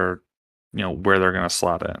to their, where they're going to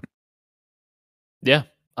slot in. Yeah,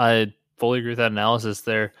 I fully agree with that analysis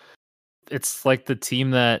there. It's like the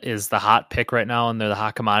team that is the hot pick right now, and they're the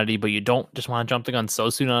hot commodity, but you don't just want to jump the gun so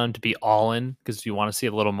soon on them to be all in, because you want to see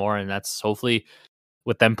a little more, and that's hopefully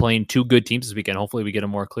with them playing 2 good teams this weekend. Hopefully we get a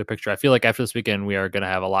more clear picture. I feel like after this weekend, we are going to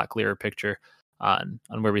have a lot clearer picture on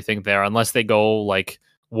where we think they are, unless they go like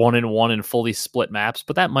 1-1 and fully split maps.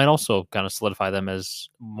 But that might also kind of solidify them as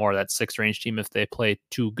more of that 6 range team if they play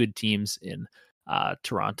 2 good teams in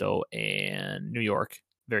Toronto and New York,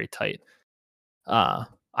 very tight. I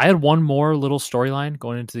had one more little storyline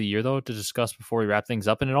going into the year though to discuss before we wrap things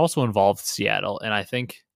up, and it also involved Seattle. And I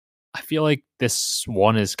feel like this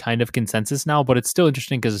one is kind of consensus now, but it's still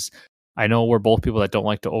interesting because I know we're both people that don't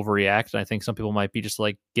like to overreact, and I think some people might be just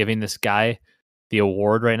like giving this guy the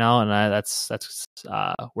award right now, and that's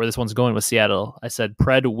where this one's going with Seattle. I said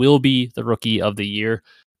Pred will be the rookie of the year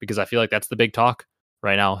because I feel like that's the big talk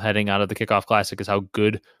right now heading out of the Kickoff Classic is how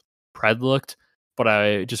good Pred looked. But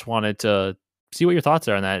I just wanted to see what your thoughts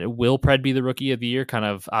are on that. Will Pred be the rookie of the year? Kind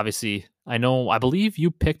of obviously, I believe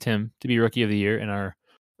you picked him to be rookie of the year in our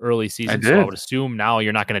early I season, so I did. would assume now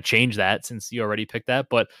you're not going to change that since you already picked that.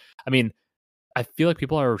 But I mean, I feel like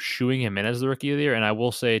people are shooing him in as the rookie of the year, and I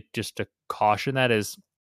will say just to caution that is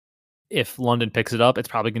if London picks it up, it's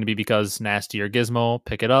probably going to be because Nasty or Gizmo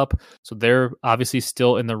pick it up. So they're obviously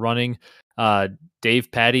still in the running.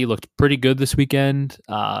 Dave Patty looked pretty good this weekend.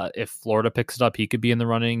 If Florida picks it up, he could be in the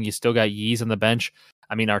running. You still got Yeez on the bench.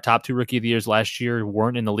 I mean, our top two rookie of the years last year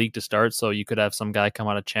weren't in the league to start, so you could have some guy come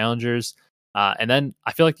out of challengers. And then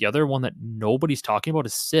I feel like the other one that nobody's talking about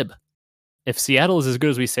is Sib. If Seattle is as good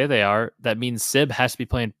as we say they are, that means Sib has to be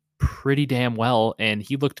playing pretty damn well. And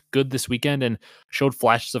he looked good this weekend and showed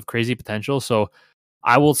flashes of crazy potential. So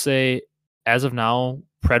I will say, as of now,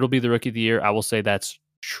 Pred will be the rookie of the year. I will say that's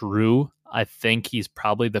true. I think he's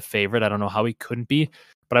probably the favorite. I don't know how he couldn't be,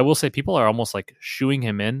 but I will say people are almost like shooing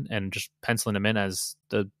him in and just penciling him in as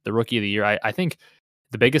the rookie of the year. I think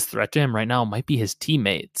the biggest threat to him right now might be his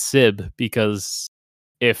teammate Sib, because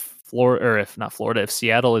if Florida, or if not Florida, if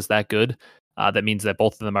Seattle is that good, that means that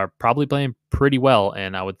both of them are probably playing pretty well.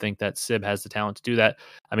 And I would think that Sib has the talent to do that.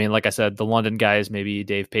 I mean, like I said, the London guys, maybe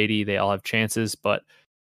Dave Patey, they all have chances, but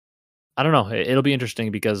I don't know. It'll be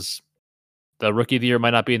interesting because the rookie of the year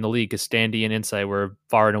might not be in the league because Standy and Insight were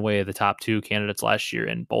far and away the top two candidates last year,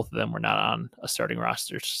 and both of them were not on a starting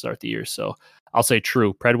roster to start the year. So I'll say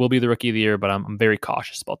true. Pred will be the rookie of the year, but I'm very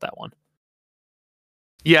cautious about that one.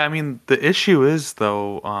 Yeah, I mean, the issue is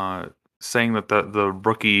though, saying that the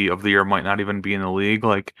rookie of the year might not even be in the league.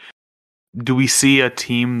 Like, do we see a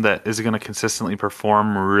team that is going to consistently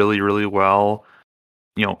perform really, really well?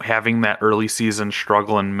 You know, having that early season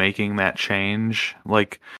struggle and making that change,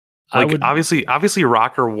 obviously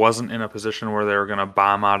Rokkr wasn't in a position where they were going to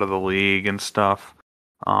bomb out of the league and stuff.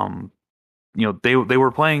 You know, they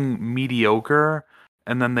were playing mediocre,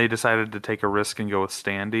 and then they decided to take a risk and go with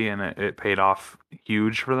Standy, and it paid off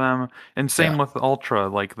huge for them. And same with Ultra,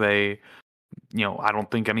 like they, you know, I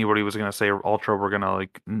don't think anybody was going to say Ultra were going to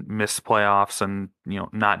like miss playoffs and, you know,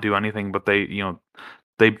 not do anything, but they, you know,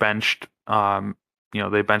 they benched,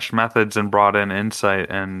 they benched Methods and brought in Insight,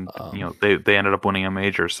 and you know, they ended up winning a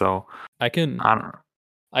major. So I don't know.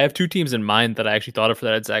 I have two teams in mind that I actually thought of for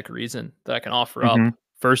that exact reason that I can offer up.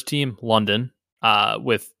 First team, London,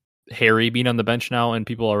 with Harry being on the bench now, and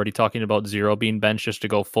people already talking about Zero being benched just to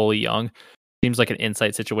go fully young. Seems like an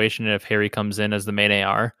Insight situation. And if Harry comes in as the main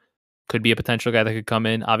AR, could be a potential guy that could come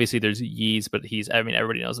in. Obviously, there's Yeez, but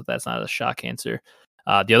everybody knows that that's not a shock answer.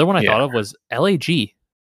 The other one I thought of was LAG.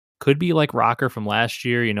 Could be like Rokkr from last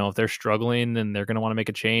year. You know, if they're struggling and they're going to want to make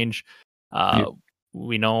a change.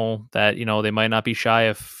 We know that, you know, they might not be shy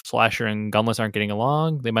if Slasher and Gunless aren't getting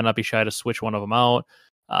along. They might not be shy to switch one of them out.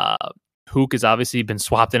 Hook has obviously been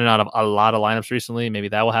swapped in and out of a lot of lineups recently. Maybe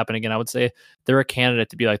that will happen again. I would say they're a candidate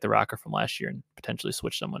to be like the Rokkr from last year and potentially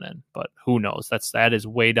switch someone in. But who knows? That is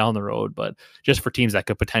way down the road. But just for teams that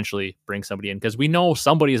could potentially bring somebody in, because we know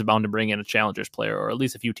somebody is bound to bring in a Challengers player, or at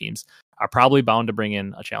least a few teams are probably bound to bring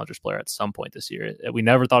in a Challengers player at some point this year. We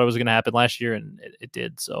never thought it was going to happen last year, and it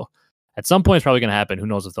did. So at some point, it's probably going to happen. Who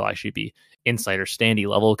knows if they'll actually be Insight or Standy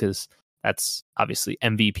level, because that's obviously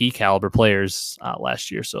MVP caliber players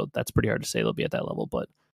last year. So that's pretty hard to say they'll be at that level. But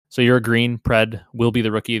so you're agreeing Pred will be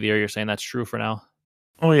the rookie of the year. You're saying that's true for now?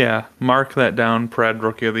 Oh yeah, mark that down, Pred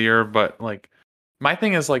rookie of the year. But like, my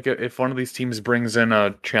thing is like, if one of these teams brings in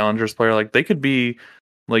a Challengers player, like they could be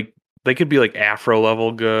like Afro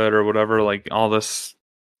level good or whatever. Like all this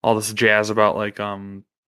jazz about like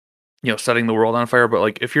you know, setting the world on fire. But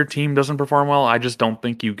like, if your team doesn't perform well, I just don't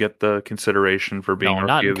think you get the consideration for being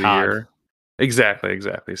rookie of the year. Exactly.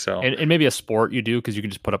 So, and maybe a sport you do because you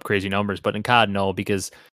can just put up crazy numbers, but in COD, no,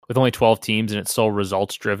 because with only 12 teams and it's so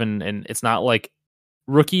results driven, and it's not like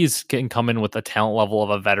rookies can come in with a talent level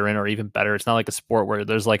of a veteran or even better. It's not like a sport where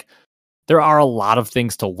there are a lot of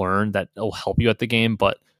things to learn that will help you at the game,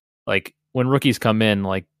 but like when rookies come in,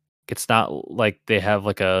 like it's not like they have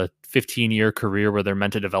like a 15-year career where they're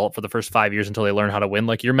meant to develop for the first 5 years until they learn how to win.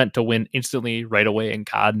 Like you're meant to win instantly right away in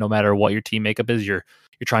COD, no matter what your team makeup is. You're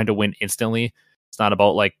trying to win instantly. It's not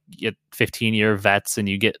about like you get 15-year vets and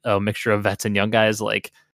you get a mixture of vets and young guys.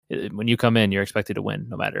 Like when you come in, you're expected to win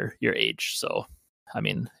no matter your age. So, I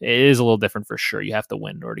mean, it is a little different for sure. You have to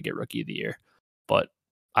win in order to get Rookie of the Year. But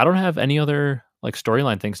I don't have any other like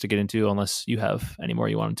storyline things to get into unless you have any more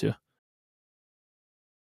you wanted to.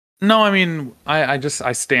 No, I mean, I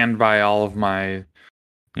stand by all of my,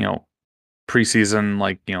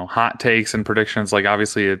 preseason, hot takes and predictions. Like,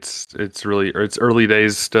 obviously it's early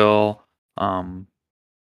days still. I don't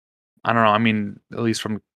know. I mean, at least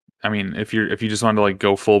if you just wanted to like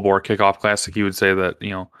go full bore kickoff classic, you would say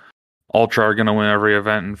that, Ultra are going to win every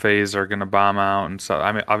event and Phase are going to bomb out. And so,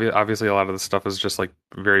 I mean, obviously a lot of the stuff is just like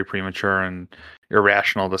very premature and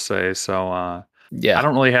irrational to say. So, I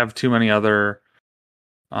don't really have too many other,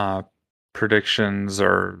 predictions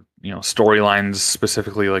or storylines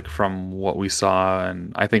specifically like from what we saw,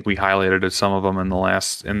 and I think we highlighted some of them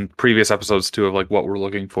in previous episodes too of like what we're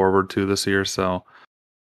looking forward to this year. So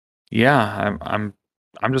yeah, I'm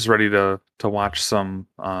just ready to watch some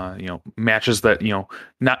matches that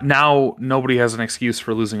not now nobody has an excuse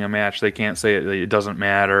for losing a match. They can't say it doesn't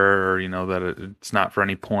matter, or that it's not for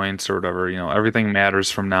any points or whatever. Everything matters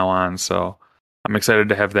from now on. So I'm excited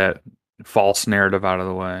to have that false narrative out of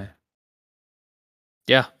the way.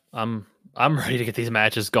 Yeah, I'm ready to get these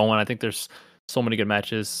matches going. I think there's so many good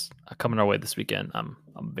matches coming our way this weekend. I'm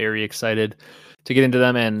very excited to get into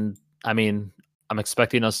them, and I mean, I'm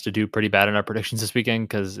expecting us to do pretty bad in our predictions this weekend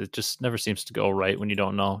because it just never seems to go right when you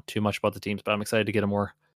don't know too much about the teams. But I'm excited to get a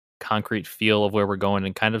more concrete feel of where we're going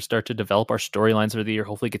and kind of start to develop our storylines for the year.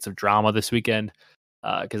 Hopefully, get some drama this weekend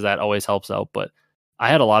because that always helps out. But I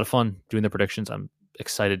had a lot of fun doing the predictions. I'm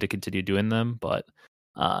excited to continue doing them, but.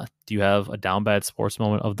 Do you have a down bad sports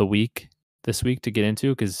moment of the week this week to get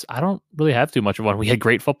into? Because I don't really have too much of one. We had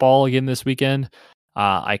great football again this weekend.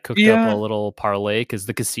 I cooked up a little parlay because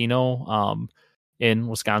the casino in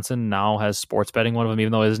Wisconsin now has sports betting. One of them,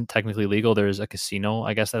 even though it isn't technically legal, there's a casino,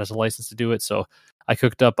 I guess, that has a license to do it. So I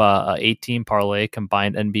cooked up a 8-team parlay,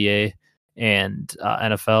 combined NBA and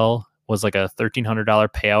NFL. Was like a $1,300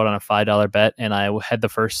 payout on a $5 bet, and I had the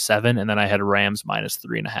first 7, and then I had Rams minus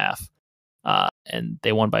 3.5. And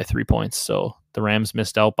they won by 3 points. So the Rams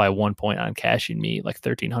missed out by 1 point on cashing me like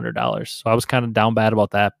 $1,300. So I was kind of down bad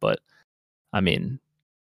about that. But I mean,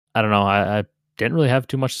 I don't know. I didn't really have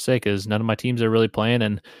too much to say because none of my teams are really playing.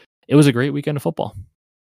 And it was a great weekend of football.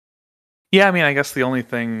 Yeah, I mean, I guess the only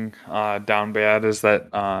thing down bad is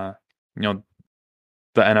that,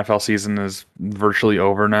 the NFL season is virtually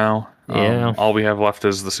over now. Yeah. All we have left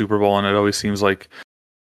is the Super Bowl, and it always seems like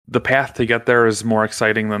the path to get there is more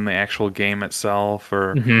exciting than the actual game itself,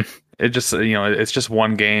 or it just, it's just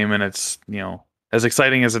one game, and it's, as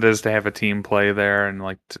exciting as it is to have a team play there and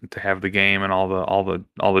like to have the game and all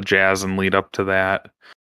the jazz and lead up to that.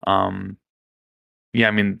 Yeah,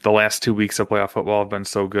 I mean, the last 2 weeks of playoff football have been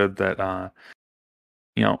so good that,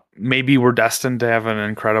 maybe we're destined to have an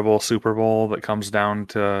incredible Super Bowl that comes down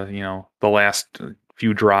to, the last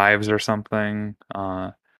few drives or something.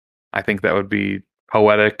 I think that would be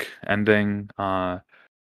poetic ending.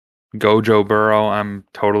 Go Joe Burrow. I'm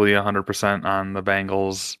totally 100% on the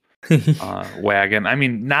Bengals wagon. I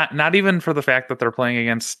mean, not even for the fact that they're playing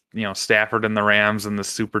against Stafford and the Rams and the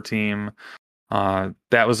super team.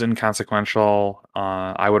 That was inconsequential.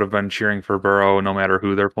 I would have been cheering for Burrow no matter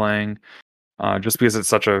who they're playing. Just because it's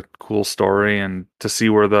such a cool story, and to see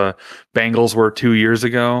where the Bengals were 2 years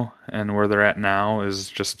ago and where they're at now is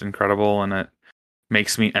just incredible, and it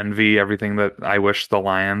makes me envy everything that I wish the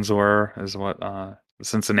Lions were, is what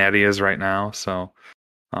Cincinnati is right now. So,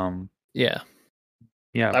 yeah.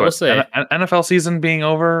 I will say NFL season being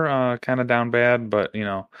over, kind of down bad, but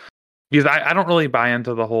because I don't really buy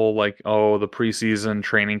into the whole like, the preseason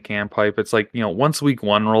training camp hype. It's like, once week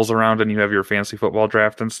 1 rolls around and you have your fantasy football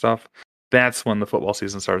draft and stuff, that's when the football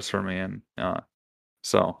season starts for me. And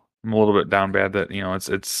so I'm a little bit down bad that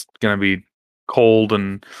it's gonna be cold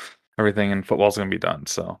and everything, and football's gonna be done.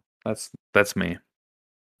 So that's me.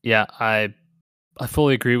 Yeah, I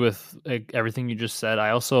fully agree with everything you just said.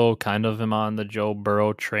 I also kind of am on the Joe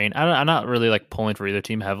Burrow train. I'm not really like pulling for either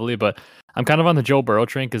team heavily, but I'm kind of on the Joe Burrow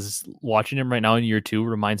train because watching him right now in year 2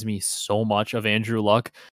 reminds me so much of Andrew Luck,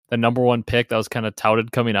 the number 1 pick that was kind of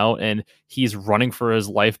touted coming out, and he's running for his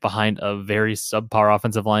life behind a very subpar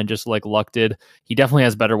offensive line, just like Luck did. He definitely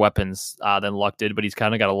has better weapons than Luck did, but he's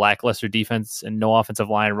kind of got a lackluster defense and no offensive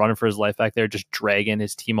line, running for his life back there, just dragging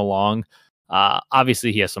his team along.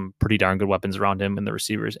 Obviously, he has some pretty darn good weapons around him in the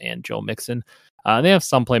receivers and Joe Mixon. They have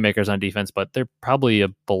some playmakers on defense, but they're probably a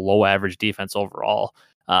below average defense overall.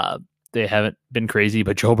 they haven't been crazy,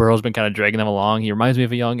 but Joe Burrow's been kind of dragging them along. He reminds me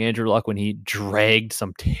of a young Andrew Luck when he dragged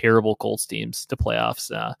some terrible Colts teams to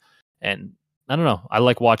playoffs. And I don't know. I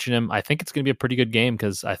like watching him. I think it's going to be a pretty good game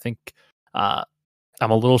because I think I'm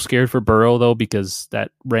a little scared for Burrow, though, because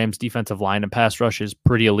that Rams defensive line and pass rush is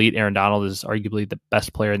pretty elite. Aaron Donald is arguably the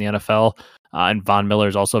best player in the NFL. And Von Miller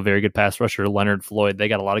is also a very good pass rusher. Leonard Floyd, they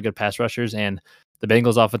got a lot of good pass rushers. And the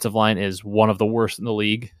Bengals offensive line is one of the worst in the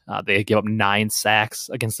league. They give up 9 sacks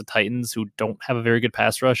against the Titans, who don't have a very good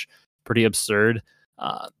pass rush. Pretty absurd.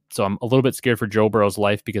 So I'm a little bit scared for Joe Burrow's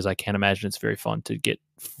life because I can't imagine it's very fun to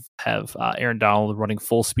have Aaron Donald running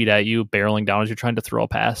full speed at you, barreling down as you're trying to throw a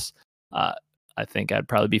pass. I think I'd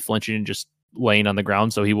probably be flinching and just laying on the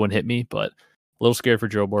ground so he wouldn't hit me, but a little scared for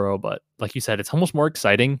Joe Burrow. But like you said, it's almost more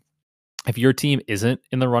exciting if your team isn't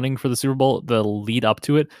in the running for the Super Bowl. The lead up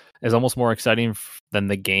to it is almost more exciting than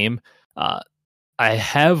the game. I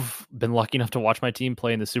have been lucky enough to watch my team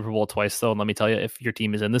play in the Super Bowl twice, though. And let me tell you, if your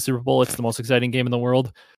team is in the Super Bowl, it's the most exciting game in the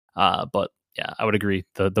world. But yeah, I would agree.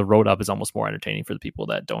 The road up is almost more entertaining for the people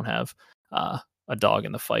that don't have a dog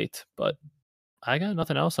in the fight. But I got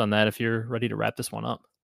nothing else on that if you're ready to wrap this one up.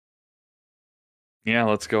 Yeah,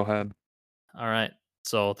 let's go ahead. All right.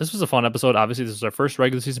 So this was a fun episode. Obviously, this is our first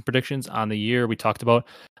regular season predictions on the year. We talked about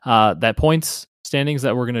that points standings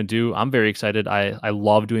that we're going to do. I'm very excited. I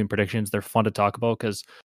love doing predictions. They're fun to talk about because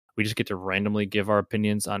we just get to randomly give our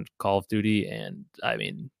opinions on Call of Duty. And I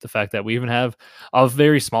mean, the fact that we even have a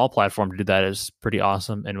very small platform to do that is pretty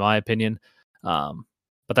awesome, in my opinion.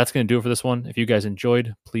 But that's going to do it for this one. If you guys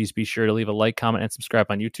enjoyed, please be sure to leave a like, comment, and subscribe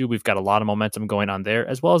on YouTube. We've got a lot of momentum going on there,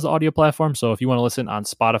 as well as the audio platform. So if you want to listen on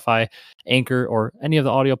Spotify, Anchor, or any of the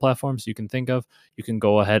audio platforms you can think of, you can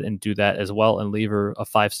go ahead and do that as well and leave a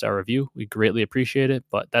 5-star review. We greatly appreciate it.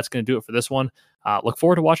 But that's going to do it for this one. Look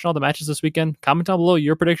forward to watching all the matches this weekend. Comment down below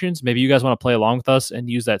your predictions. Maybe you guys want to play along with us and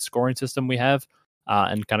use that scoring system we have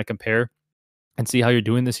and kind of compare and see how you're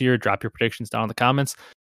doing this year. Drop your predictions down in the comments.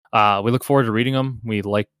 We look forward to reading them. We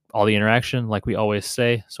like all the interaction, like we always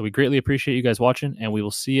say. So we greatly appreciate you guys watching, and we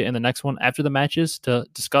will see you in the next one after the matches to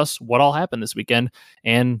discuss what all happened this weekend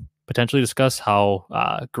and potentially discuss how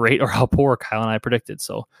great or how poor Kyle and I predicted.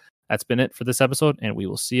 So that's been it for this episode, and we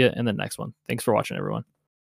will see you in the next one. Thanks for watching, everyone.